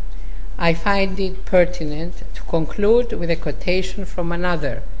 I find it pertinent to conclude with a quotation from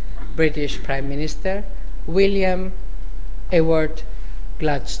another British Prime Minister, William Ewart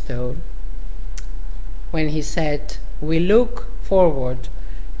Gladstone, when he said, "We look forward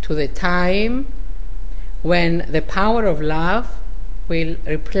to the time when the power of love will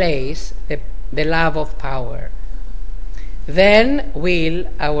replace the love of power. Then will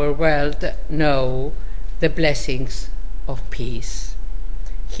our world know the blessings of peace."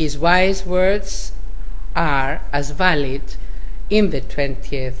 His wise words are as valid in the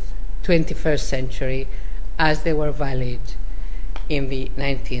 21st century as they were valid in the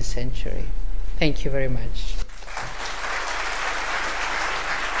 19th century. Thank you very much.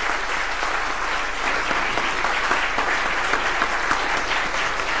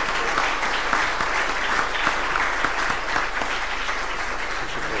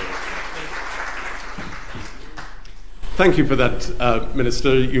 Thank you for that,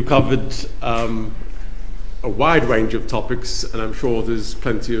 Minister. You covered a wide range of topics, and I'm sure there's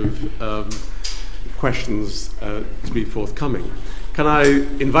plenty of questions to be forthcoming. Can I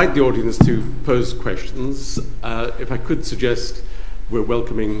invite the audience to pose questions? If I could suggest we're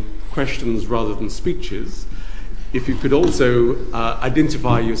welcoming questions rather than speeches. If you could also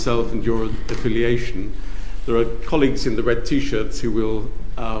identify yourself and your affiliation. There are colleagues in the red T-shirts who will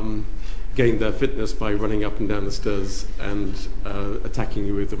gain their fitness by running up and down the stairs and attacking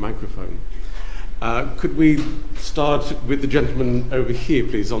you with a microphone. Could we start with the gentleman over here,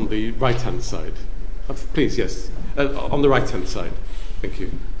 please, on the right-hand side? Please, yes, on the right-hand side. Thank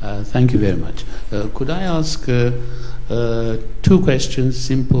you. Thank you very much. Could I ask two questions,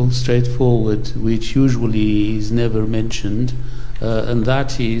 simple, straightforward, which usually is never mentioned, and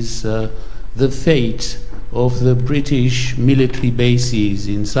that is the fate of the British military bases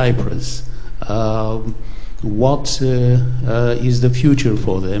in Cyprus. What is the future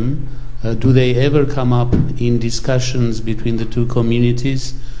for them? Do they ever come up in discussions between the two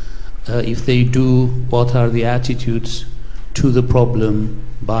communities? If they do, what are the attitudes to the problem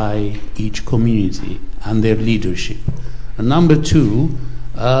by each community and their leadership? And number two,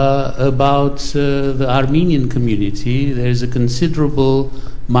 about the Armenian community, there is a considerable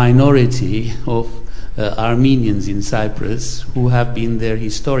minority of Armenians in Cyprus who have been there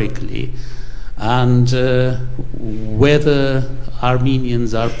historically, and whether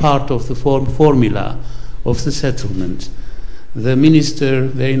Armenians are part of the formula of the settlement. The minister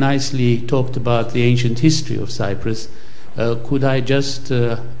very nicely talked about the ancient history of Cyprus. Could I just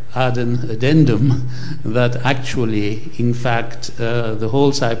add an addendum that actually, in fact, the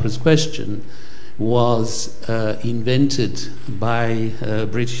whole Cyprus question was invented by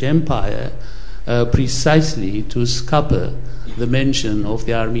British Empire precisely to scupper the mention of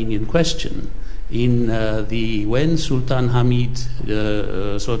the Armenian question. When Sultan Hamid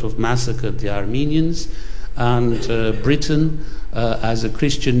sort of massacred the Armenians, and Britain, as a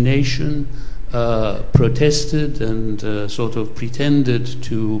Christian nation, protested and sort of pretended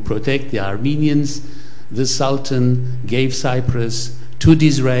to protect the Armenians, the Sultan gave Cyprus to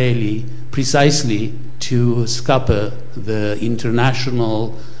Disraeli precisely to scupper the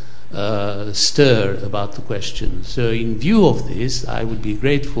international stir about the question. So in view of this, I would be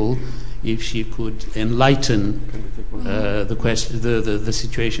grateful if she could enlighten the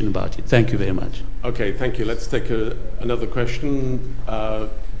situation about it. Thank you very much. Okay, thank you. Let's take another question.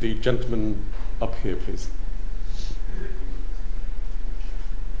 The gentleman up here, please.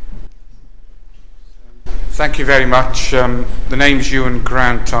 Thank you very much. The name's Ewan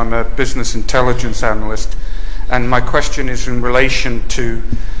Grant. I'm a business intelligence analyst, and my question is in relation to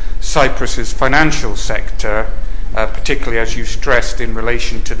Cyprus's financial sector, particularly, as you stressed, in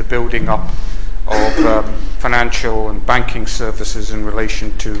relation to the building up of financial and banking services in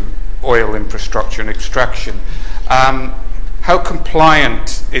relation to oil infrastructure and extraction. How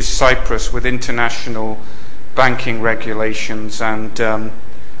compliant is Cyprus with international banking regulations and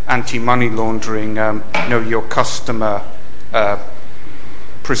anti-money laundering, know your customer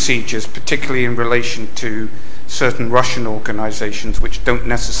procedures, particularly in relation to certain Russian organizations which don't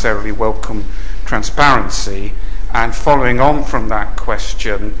necessarily welcome transparency? And following on from that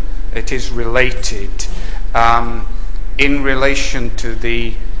question, it is related in relation to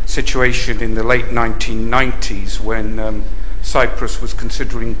the situation in the late 1990s when Cyprus was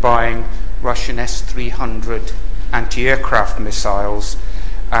considering buying Russian S-300 anti-aircraft missiles,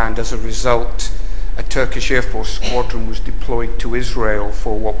 and as a result a Turkish Air Force squadron was deployed to Israel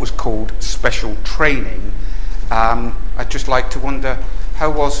for what was called special training. I'd just like to wonder, how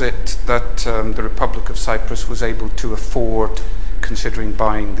was it that the Republic of Cyprus was able to afford considering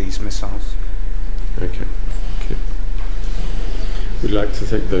buying these missiles? Okay. Would you like to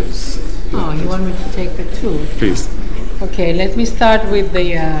take those? Oh, you want me to take the two? Please. Okay, let me start with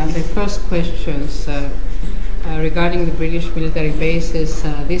the first questions regarding the British military bases.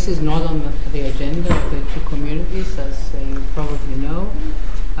 This is not on the agenda of the two communities, as you probably know.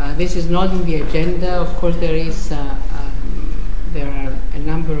 This is not in the agenda. Of course, there are a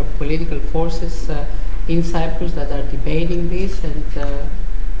number of political forces in Cyprus that are debating this, and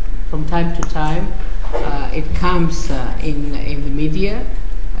from time to time it comes in the media.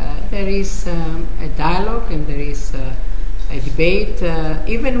 There is a dialogue and there is a debate,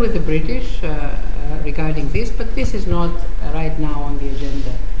 even with the British, regarding this, but this is not right now on the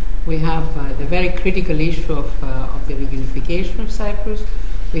agenda. We have the very critical issue of the reunification of Cyprus.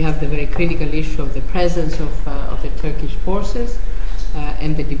 We have the very critical issue of the presence of the Turkish forces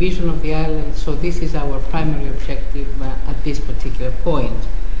and the division of the island. So this is our primary objective at this particular point.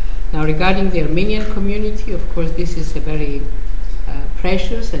 Now, regarding the Armenian community, of course, this is a very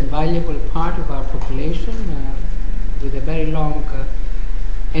precious and valuable part of our population with a very long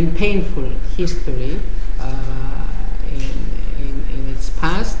and painful history in its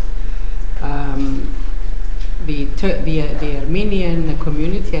past. The Armenian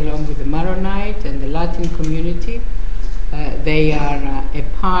community, along with the Maronite and the Latin community, they are a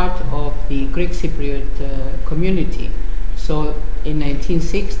part of the Greek Cypriot community. So in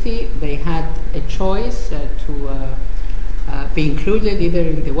 1960, they had a choice to be included either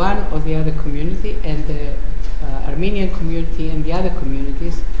in the one or the other community, and the Armenian community and the other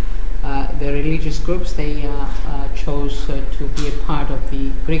communities, the religious groups, they chose to be a part of the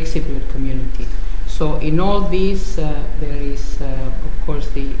Greek Cypriot community. So in all these, there is, of course,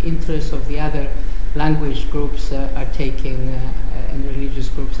 the interests of the other language groups are taking, and religious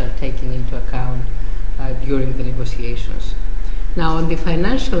groups are taken into account during the negotiations. Now, on the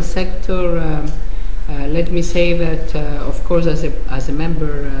financial sector, let me say that, of course, as a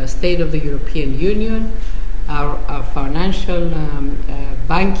member state of the European Union, our financial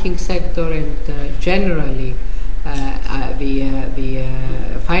banking sector and generally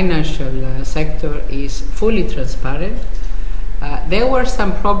the financial sector is fully transparent. There were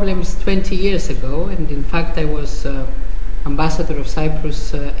some problems 20 years ago, and in fact I was ambassador of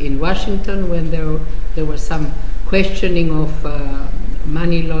Cyprus in Washington when there was some questioning of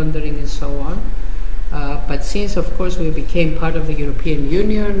money laundering and so on. But since, of course, we became part of the European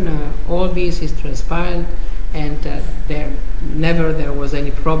Union, all this is transparent, and there was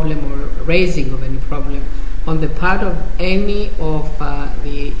any problem or raising of any problem on the part of any of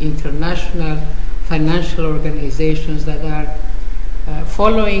the international financial organizations that are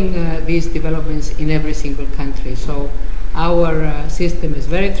following these developments in every single country. So our system is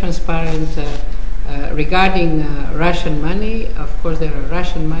very transparent. Regarding Russian money, of course, there are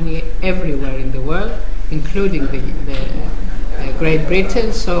Russian money everywhere in the world, including the Great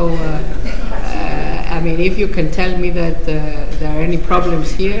Britain. So, I mean, if you can tell me that there are any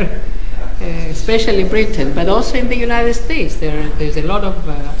problems here, especially Britain, but also in the United States, there's a lot of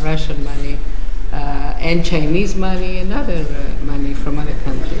Russian money and Chinese money and other money from other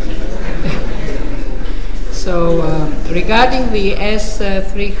countries. So regarding the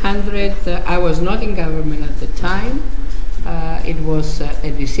S-300, I was not in government at the time. It was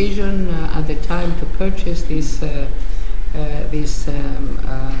a decision at the time to purchase this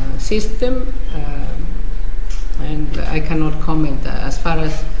system, and I cannot comment as far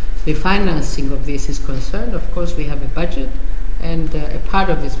as the financing of this is concerned. Of course, we have a budget, and a part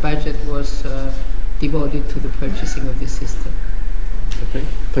of this budget was devoted to the purchasing of this system. Okay,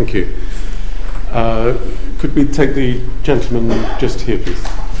 thank you. Could we take the gentleman just here, please?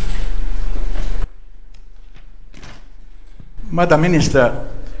 Madam Minister,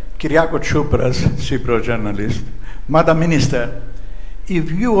 Kyriako Tsoupas, Cypriot journalist. Madam Minister, in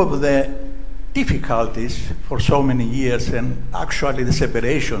view of the difficulties for so many years and actually the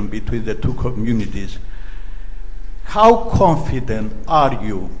separation between the two communities, how confident are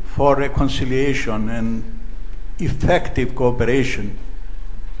you for reconciliation and effective cooperation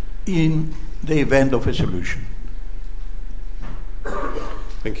in the event of a solution?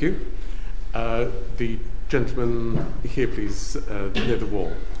 Thank you. The gentleman here, please, near the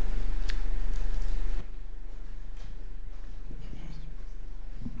wall.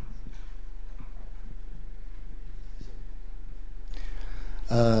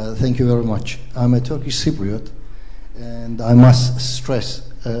 Thank you very much. I'm a Turkish Cypriot, and I must stress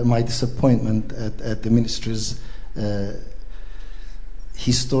my disappointment at the Ministry's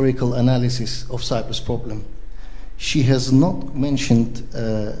historical analysis of Cyprus problem. She has not mentioned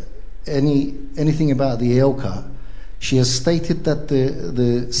anything about the EOKA. She has stated that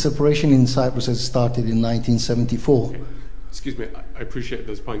the separation in Cyprus has started in 1974. Excuse me, I appreciate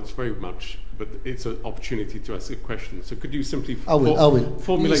those points very much, but it's an opportunity to ask a question. So could you simply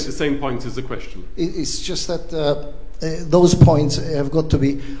formulate the same point as the question? It's just that those points have got to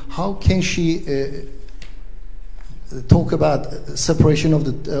be, how can she talk about separation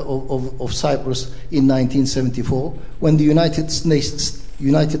of Cyprus in 1974 when the United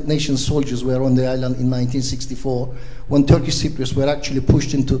Nations soldiers were on the island in 1964, when Turkish Cypriots were actually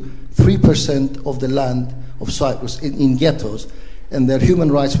pushed into 3% of the land of Cyprus in ghettos, and their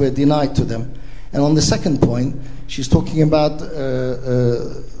human rights were denied to them. And on the second point, she's talking about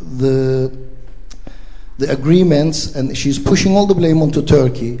the agreements, and she's pushing all the blame onto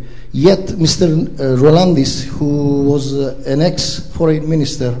Turkey. Yet Mr. Rolandis, who was an ex-foreign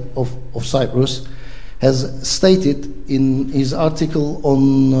minister of Cyprus, has stated in his article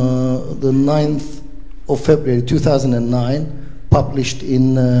on the 9th of February 2009, published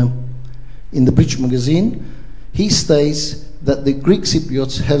in the Bridge magazine, he states that the Greek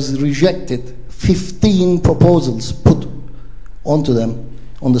Cypriots have rejected 15 proposals put onto them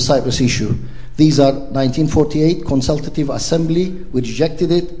on the Cyprus issue. These are 1948 Consultative Assembly, we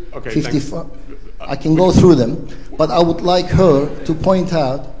rejected it. Okay, 55. I can go through them, but I would like her to point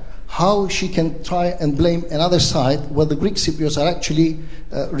out how she can try and blame another side where the Greek Cypriots are actually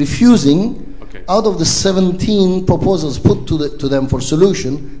refusing. Out of the 17 proposals put to them for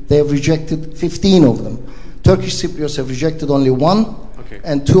solution, they have rejected 15 of them. Turkish Cypriots have rejected only one,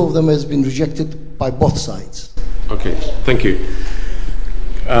 and 2 of them has been rejected by both sides. Okay, thank you.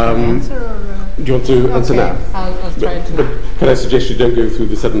 Do you want to answer now? I'll try to. But can I suggest you don't go through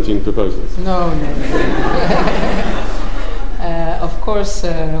the 17 proposals? No. Of course,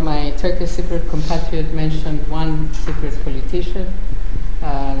 my Turkish Cypriot compatriot mentioned one Cypriot politician,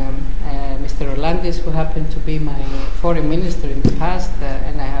 Mr. Orlandis, who happened to be my foreign minister in the past,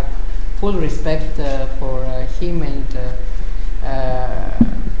 and I have full respect for him and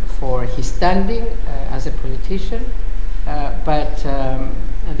for his standing as a politician. But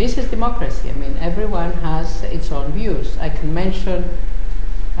this is democracy. I mean, everyone has its own views. I can mention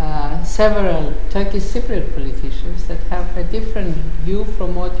several Turkish Cypriot politicians that have a different view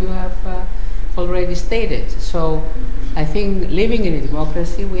from what you have already stated. So I think living in a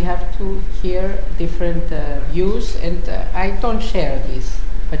democracy, we have to hear different views, and I don't share this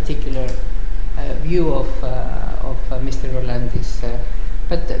particular view of Mr. Orlandis.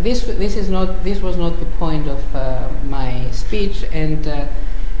 But this was not the point of my speech, and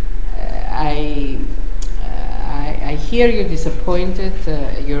I hear your disappointment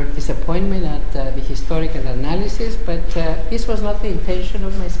at the historical analysis, but this was not the intention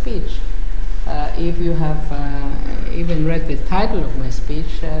of my speech. If you have even read the title of my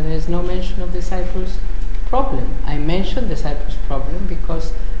speech, there is no mention of the Cyprus problem. I mentioned the Cyprus problem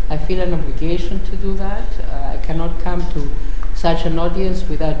because I feel an obligation to do that. I cannot come to such an audience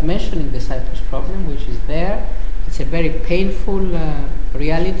without mentioning the Cyprus problem, which is there. It's a very painful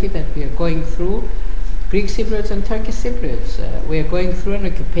reality that we are going through. Greek Cypriots and Turkish Cypriots. We are going through an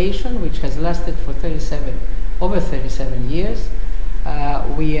occupation which has lasted for over 37 years.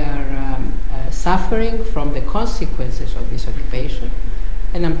 We are suffering from the consequences of this occupation.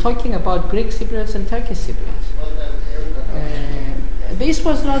 And I'm talking about Greek Cypriots and Turkish Cypriots. This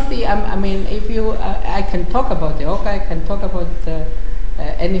was not the, I can talk about the OCA, I can talk about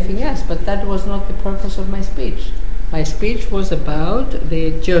anything else, but that was not the purpose of my speech. My speech was about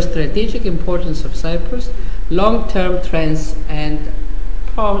the geostrategic importance of Cyprus, long-term trends and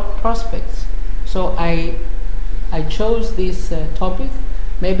prospects. So I chose this topic.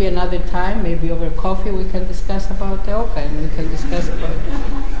 Maybe another time, maybe over coffee, we can discuss about the OCA and we can discuss about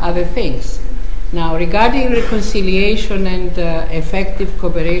other things. Now, regarding reconciliation and effective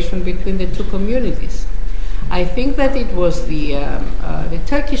cooperation between the two communities, I think that it was the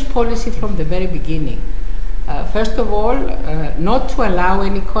Turkish policy from the very beginning. First of all, not to allow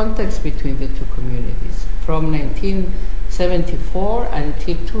any contacts between the two communities. From 1974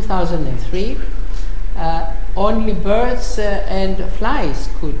 until 2003, only birds and flies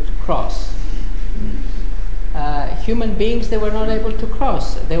could cross. Human beings, they were not able to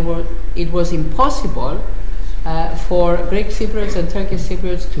cross. It was impossible for Greek Cypriots and Turkish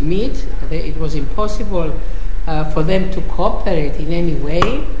Cypriots to meet. It was impossible for them to cooperate in any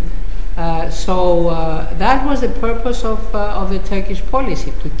way. So that was the purpose of the Turkish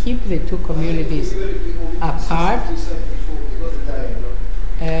policy, to keep the two communities apart.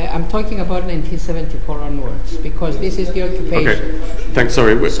 I'm talking about 1974 onwards, because this is the occupation. Okay, thanks,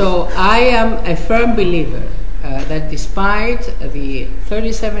 sorry. So I am a firm believer that despite the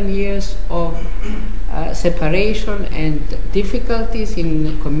 37 years of separation and difficulties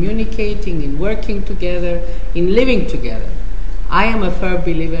in communicating, in working together, in living together, I am a firm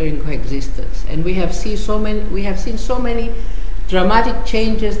believer in coexistence. And we have seen so many dramatic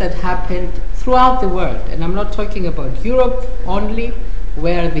changes that happened throughout the world. And I'm not talking about Europe only,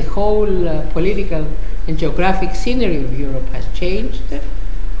 where the whole political and geographic scenery of Europe has changed.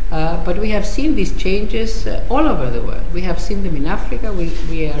 But we have seen these changes all over the world. We have seen them in Africa.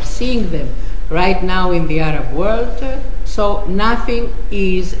 We are seeing them right now in the Arab world. So nothing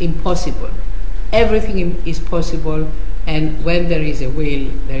is impossible. Everything is possible, and when there is a will,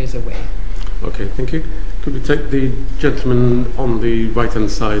 there is a way. Okay, thank you. Could we take the gentleman on the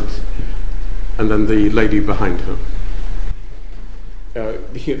right-hand side and then the lady behind her?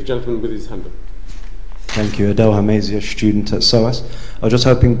 Here, the gentleman with his hand up. Thank you. Adel Hamezi, a student at SOAS. I was just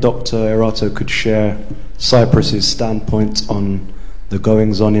hoping Dr. Erato could share Cyprus's standpoint on the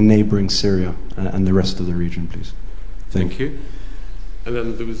goings-on in neighbouring Syria and the rest of the region, please. Thank you. And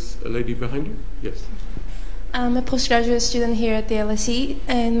then there was a lady behind you? Yes. I'm a postgraduate student here at the LSE,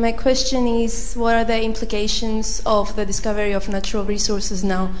 and my question is, what are the implications of the discovery of natural resources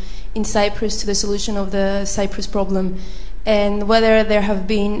now in Cyprus to the solution of the Cyprus problem, and whether there have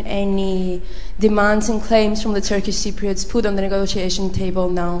been any demands and claims from the Turkish Cypriots put on the negotiation table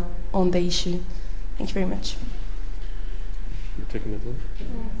now on the issue? Thank you very much. You're taking that one?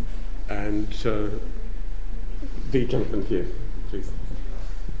 And the gentleman here, please.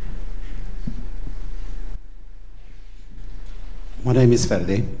 My name is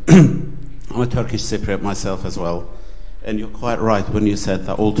Ferdi. I'm a Turkish Cypriot myself as well. And you're quite right when you said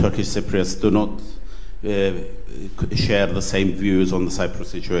that all Turkish Cypriots do not share the same views on the Cyprus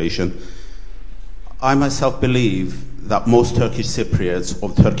situation. I myself believe that most Turkish Cypriots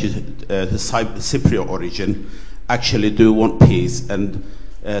of Turkish Cypriot origin actually do want peace. And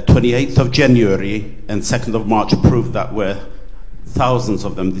 28th of January and 2nd of March proved that, where thousands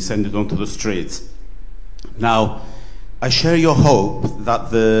of them descended onto the streets. Now, I share your hope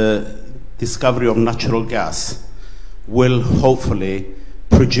that the discovery of natural gas will hopefully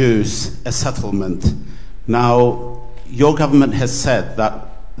produce a settlement. Now, your government has said that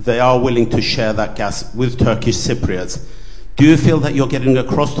they are willing to share that gas with Turkish Cypriots. Do you feel that you're getting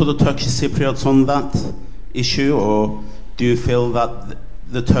across to the Turkish Cypriots on that issue, or do you feel that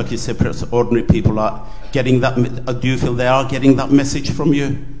the Turkish Cypriots, ordinary people, are getting that? Do you feel they are getting that message from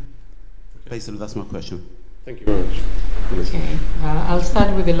you? Basically, that's my question. Thank you very much. Okay, I'll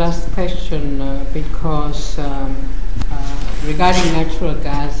start with the last question because regarding natural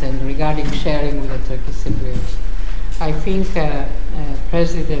gas and regarding sharing with the Turkish Cypriots, I think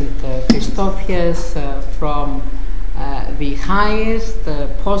President Christofias from the highest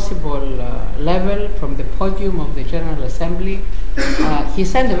possible level, from the podium of the General Assembly, he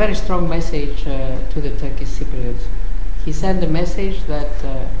sent a very strong message to the Turkish Cypriots. He sent a message that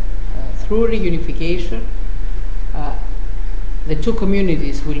through reunification, the two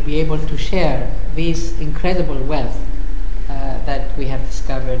communities will be able to share this incredible wealth that we have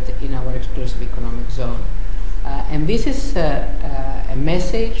discovered in our exclusive economic zone. And this is a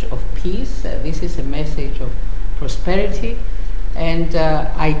message of peace, this is a message of prosperity, and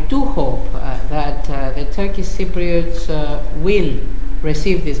I do hope that the Turkish Cypriots will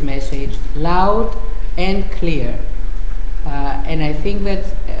receive this message loud and clear. And I think that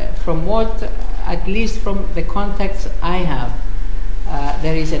from what, at least from the contacts I have,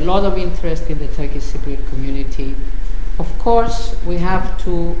 there is a lot of interest in the Turkish Cypriot community. Of course, we have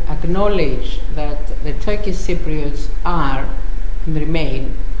to acknowledge that the Turkish Cypriots are and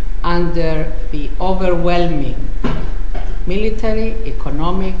remain under the overwhelming military,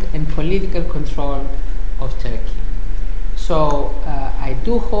 economic, and political control of Turkey. So I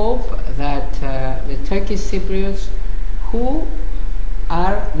do hope that the Turkish Cypriots, who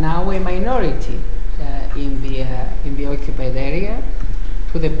are now a minority in the occupied area,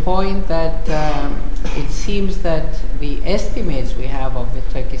 to the point that it seems that the estimates we have of the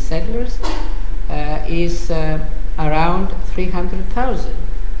Turkish settlers is around 300,000,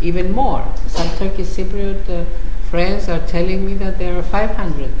 even more. Some Turkish Cypriot friends are telling me that there are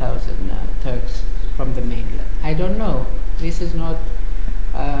 500,000 Turks from the mainland. I don't know. This is not,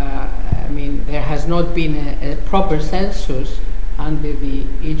 I mean, there has not been a proper census under the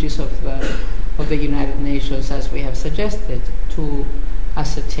aegis of the United Nations, as we have suggested, to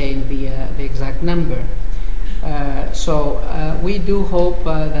ascertain the exact number. So we do hope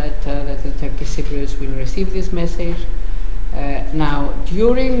that the Turkish Cypriots will receive this message. Now,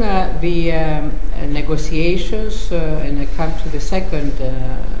 during the negotiations, and I come to the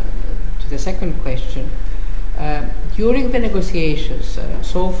second question. During the negotiations,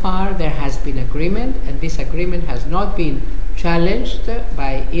 so far there has been agreement, and this agreement has not been challenged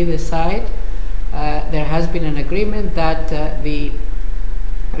by either side. There has been an agreement that the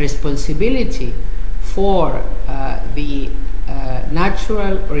responsibility for the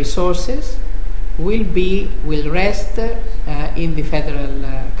natural resources will rest in the federal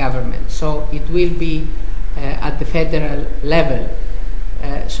government. So it will be at the federal level.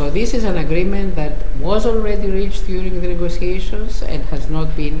 So this is an agreement that was already reached during the negotiations and has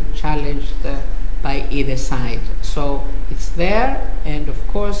not been challenged by either side. So it's there, and of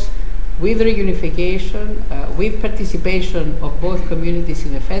course, with reunification, with participation of both communities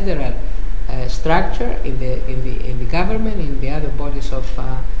in the federal structure, in the government, in the other bodies of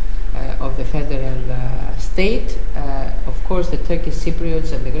the federal state, of course, the Turkish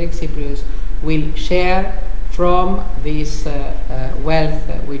Cypriots and the Greek Cypriots will share from this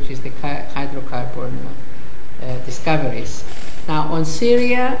wealth, which is the hydrocarbon discoveries. Now, on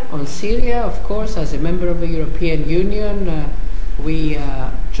Syria, of course, as a member of the European Union, we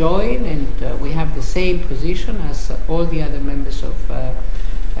join, and we have the same position as all the other members of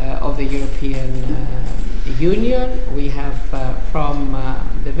the European Union. We have, from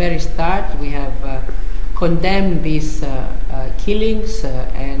the very start, we have condemned these killings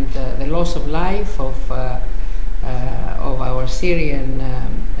and the loss of life of our Syrian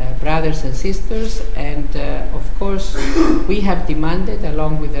brothers and sisters, and of course we have demanded,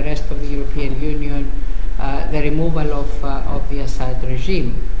 along with the rest of the European Union, the removal of the Assad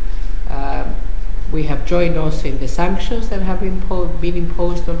regime. We have joined also in the sanctions that have been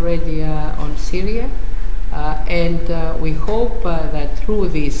imposed already on Syria, and we hope that through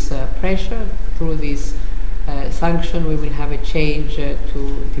this pressure, through this sanction, we will have a change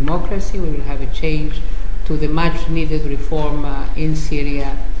to democracy, we will have a change to the much needed reform in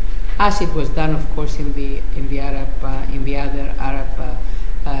Syria, as it was done, of course, in the other Arab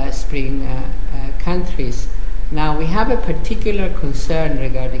Spring countries. Now, we have a particular concern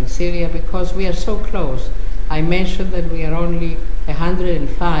regarding Syria because we are so close. I mentioned that we are only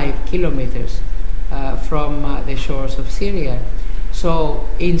 105 kilometers from the shores of Syria. So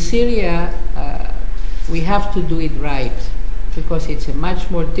in Syria, we have to do it right, because it's a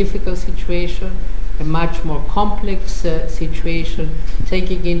much more difficult situation, a much more complex situation,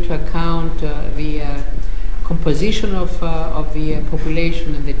 taking into account the composition of the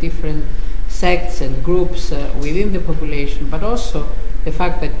population and the different sects and groups within the population, but also the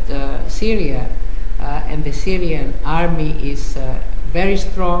fact that Syria and the Syrian army is very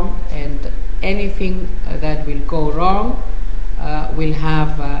strong, and anything that will go wrong will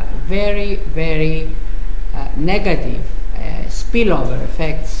have very, very negative spillover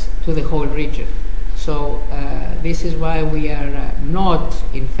effects to the whole region. So this is why we are not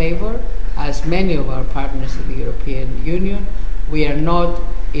in favor, as many of our partners in the European Union, we are not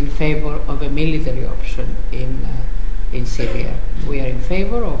in favor of a military option in Syria. We are in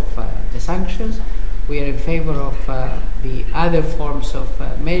favor of the sanctions, we are in favor of the other forms of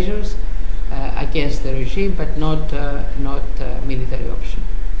measures against the regime, but not military option.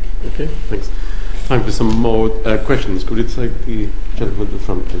 Okay, thanks. Time for some more questions. Could you take the gentleman at the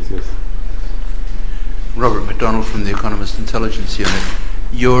front, please? Yes. Robert MacDonald from the Economist Intelligence Unit.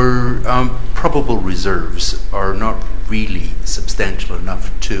 Your probable reserves are not really substantial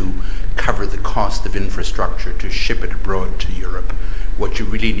enough to cover the cost of infrastructure to ship it abroad to Europe. What you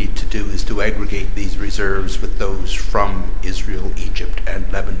really need to do is to aggregate these reserves with those from Israel, Egypt, and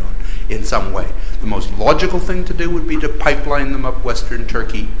Lebanon in some way. The most logical thing to do would be to pipeline them up Western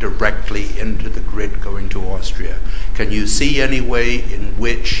Turkey directly into the grid going to Austria. Can you see any way in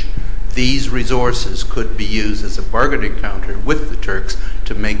which these resources could be used as a bargaining counter with the Turks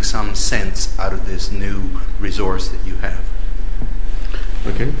to make some sense out of this new resource that you have?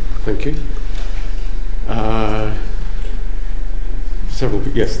 Okay, thank you.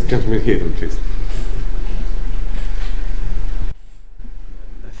 Yes, the gentleman here then, please.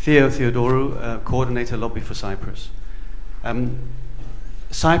 Theo Theodorou, Coordinator Lobby for Cyprus.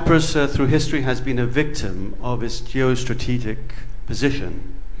 Cyprus, through history, has been a victim of its geostrategic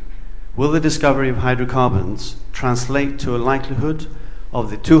position. Will the discovery of hydrocarbons translate to a likelihood of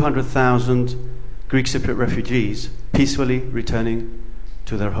the 200,000 Greek Cypriot refugees peacefully returning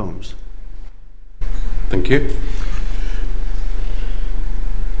to their homes? Thank you.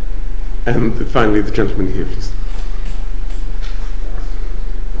 And finally, the gentleman here, please.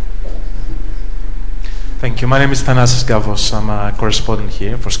 Thank you. My name is Thanasis Gavos. I'm a correspondent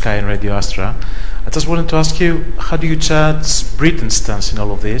here for Sky and Radio Astra. I just wanted to ask you, how do you judge Britain's stance in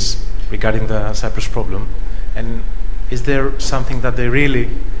all of this regarding the Cyprus problem? And is there something that they really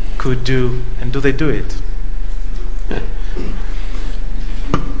could do, and do they do it?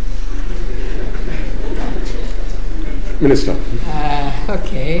 Minister.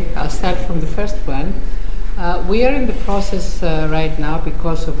 Okay, I'll start from the first one. We are in the process right now,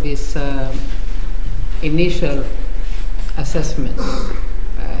 because of this initial assessment.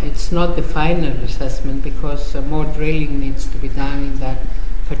 It's not the final assessment, because more drilling needs to be done in that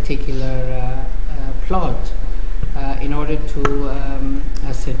particular plot in order to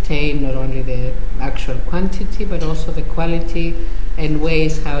ascertain not only the actual quantity but also the quality and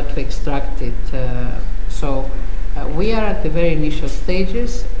ways how to extract it. So we are at the very initial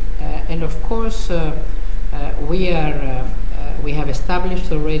stages, and of course we have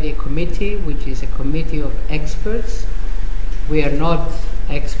established already a committee, which is a committee of experts. We are not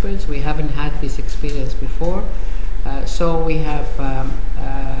experts, we haven't had this experience before, so we have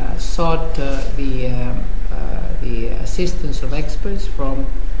sought the assistance of experts from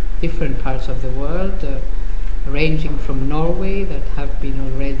different parts of the world, ranging from Norway, that have been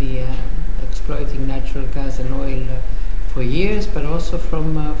already exploiting natural gas and oil for years, but also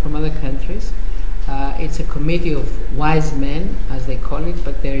from other countries. It's a committee of wise men, as they call it,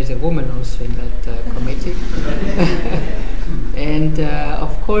 but there is a woman also in that committee. And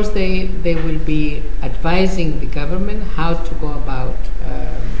of course they will be advising the government how to go about.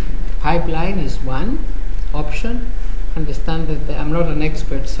 Pipeline is one option. Understand that I'm not an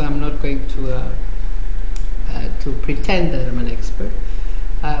expert, so I'm not going to pretend that I'm an expert.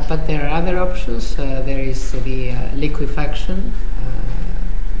 But there are other options. There is the liquefaction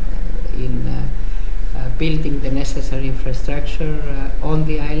in building the necessary infrastructure on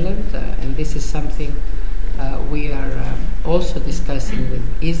the island, and this is something we are also discussing with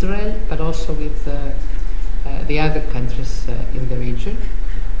Israel, but also with the other countries in the region.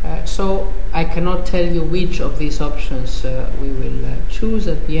 So I cannot tell you which of these options we will choose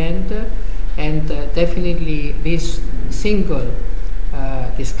at the end, and definitely this single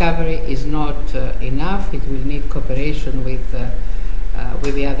discovery is not enough. It will need cooperation with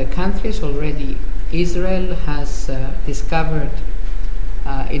the other countries. Already Israel has discovered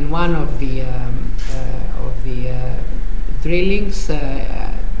in one of the drillings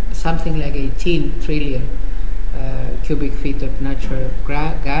something like 18 trillion cubic feet of natural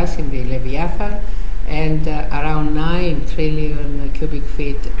gas in the Leviathan, and around 9 trillion cubic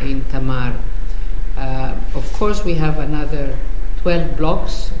feet in Tamar. Of course, we have another 12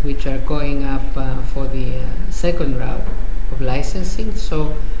 blocks which are going up for the second round of licensing,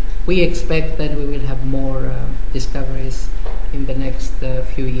 so we expect that we will have more discoveries in the next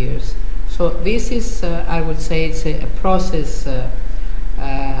few years. So this is, I would say, it's a process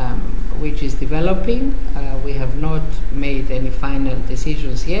which is developing. We have not made any final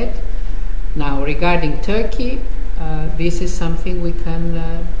decisions yet. Now, regarding Turkey, this is something we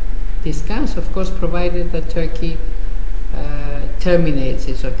can discuss, of course, provided that Turkey terminates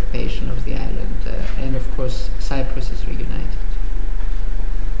its occupation of the island, and of course Cyprus is reunited.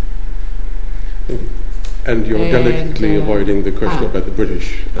 And you're delicately avoiding the question about the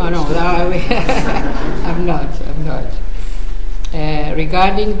British. I'm not.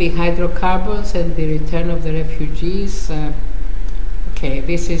 Regarding the hydrocarbons and the return of the refugees,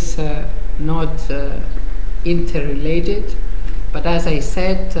 this is not interrelated, but as I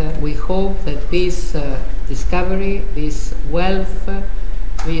said, we hope that this discovery, this wealth,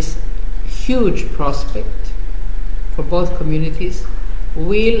 this huge prospect for both communities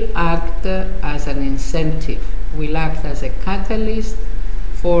will act as an incentive, will act as a catalyst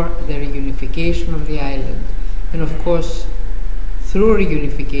for the reunification of the island. And of course, through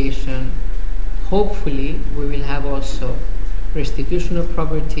reunification, hopefully we will have also restitution of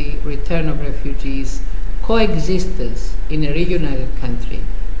property, return of refugees, coexistence in a reunited country,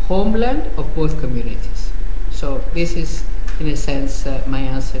 homeland of both communities. So this is, in a sense, my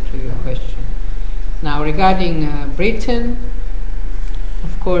answer to your question. Now, regarding Britain,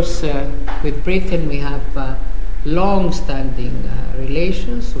 of course, with Britain we have long-standing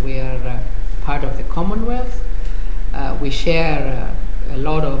relations. We are part of the Commonwealth. We share a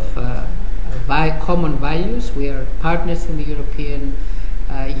lot of common values. We are partners in the European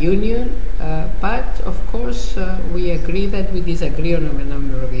Union, but of course we agree that we disagree on a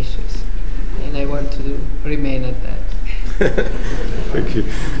number of issues, and I want to remain at that. Thank you.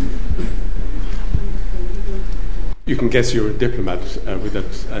 You can guess you're a diplomat with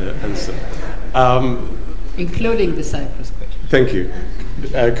that answer. Including the Cyprus question. Thank you.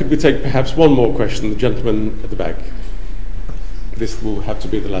 Could we take perhaps one more question? The gentleman at the back. This will have to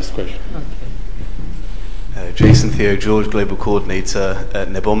be the last question. Okay. Jason Theo, George, Global Coordinator at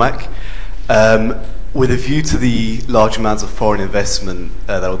Nebomac. With a view to the large amounts of foreign investment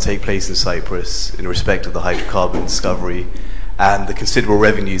that will take place in Cyprus in respect of the hydrocarbon discovery and the considerable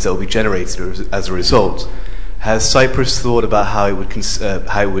revenues that will be generated as a result, has Cyprus thought about how it would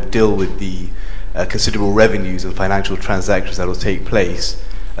deal with the considerable revenues and financial transactions that will take place,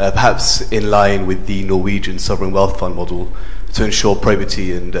 perhaps in line with the Norwegian sovereign wealth fund model, to ensure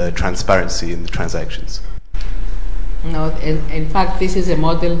probity and transparency in the transactions? No, in fact, this is a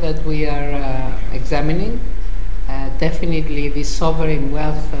model that we are examining. Definitely, the sovereign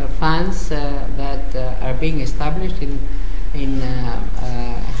wealth funds that are being established in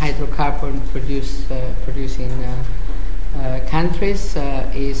hydrocarbon producing countries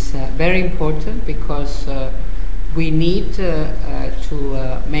is very important, because we need to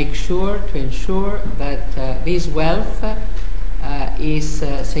make sure, to ensure that this wealth is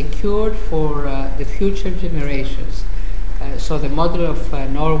secured for the future generations. So the model of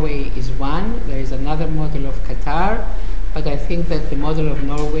Norway is one. There is another model of Qatar, but I think that the model of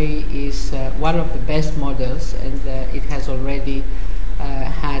Norway is one of the best models, and it has already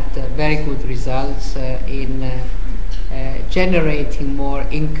had very good results in generating more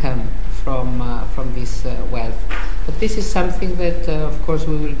income from this wealth. But this is something that, of course,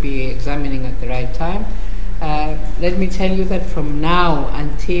 we will be examining at the right time. Let me tell you that from now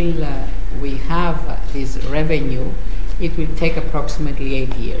until we have this revenue, it will take approximately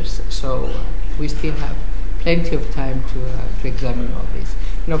 8 years. So we still have plenty of time to examine all this.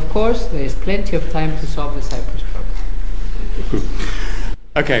 And of course, there is plenty of time to solve the Cyprus problem.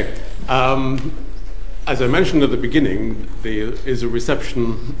 Okay. As I mentioned at the beginning, there is a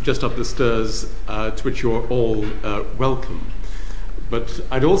reception just up the stairs to which you are all welcome. But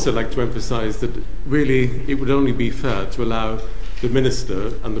I'd also like to emphasize that really it would only be fair to allow the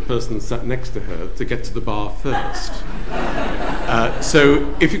minister and the person sat next to her to get to the bar first.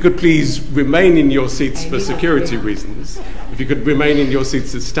 So if you could please remain in your seats for security reasons, if you could remain in your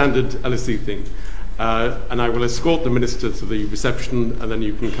seats, it's standard LSE thing. And I will escort the minister to the reception, and then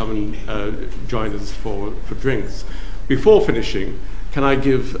you can come and join us for drinks. Before finishing, can I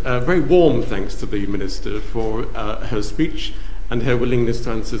give very warm thanks to the minister for her speech and her willingness to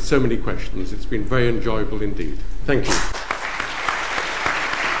answer so many questions. It's been very enjoyable indeed. Thank you.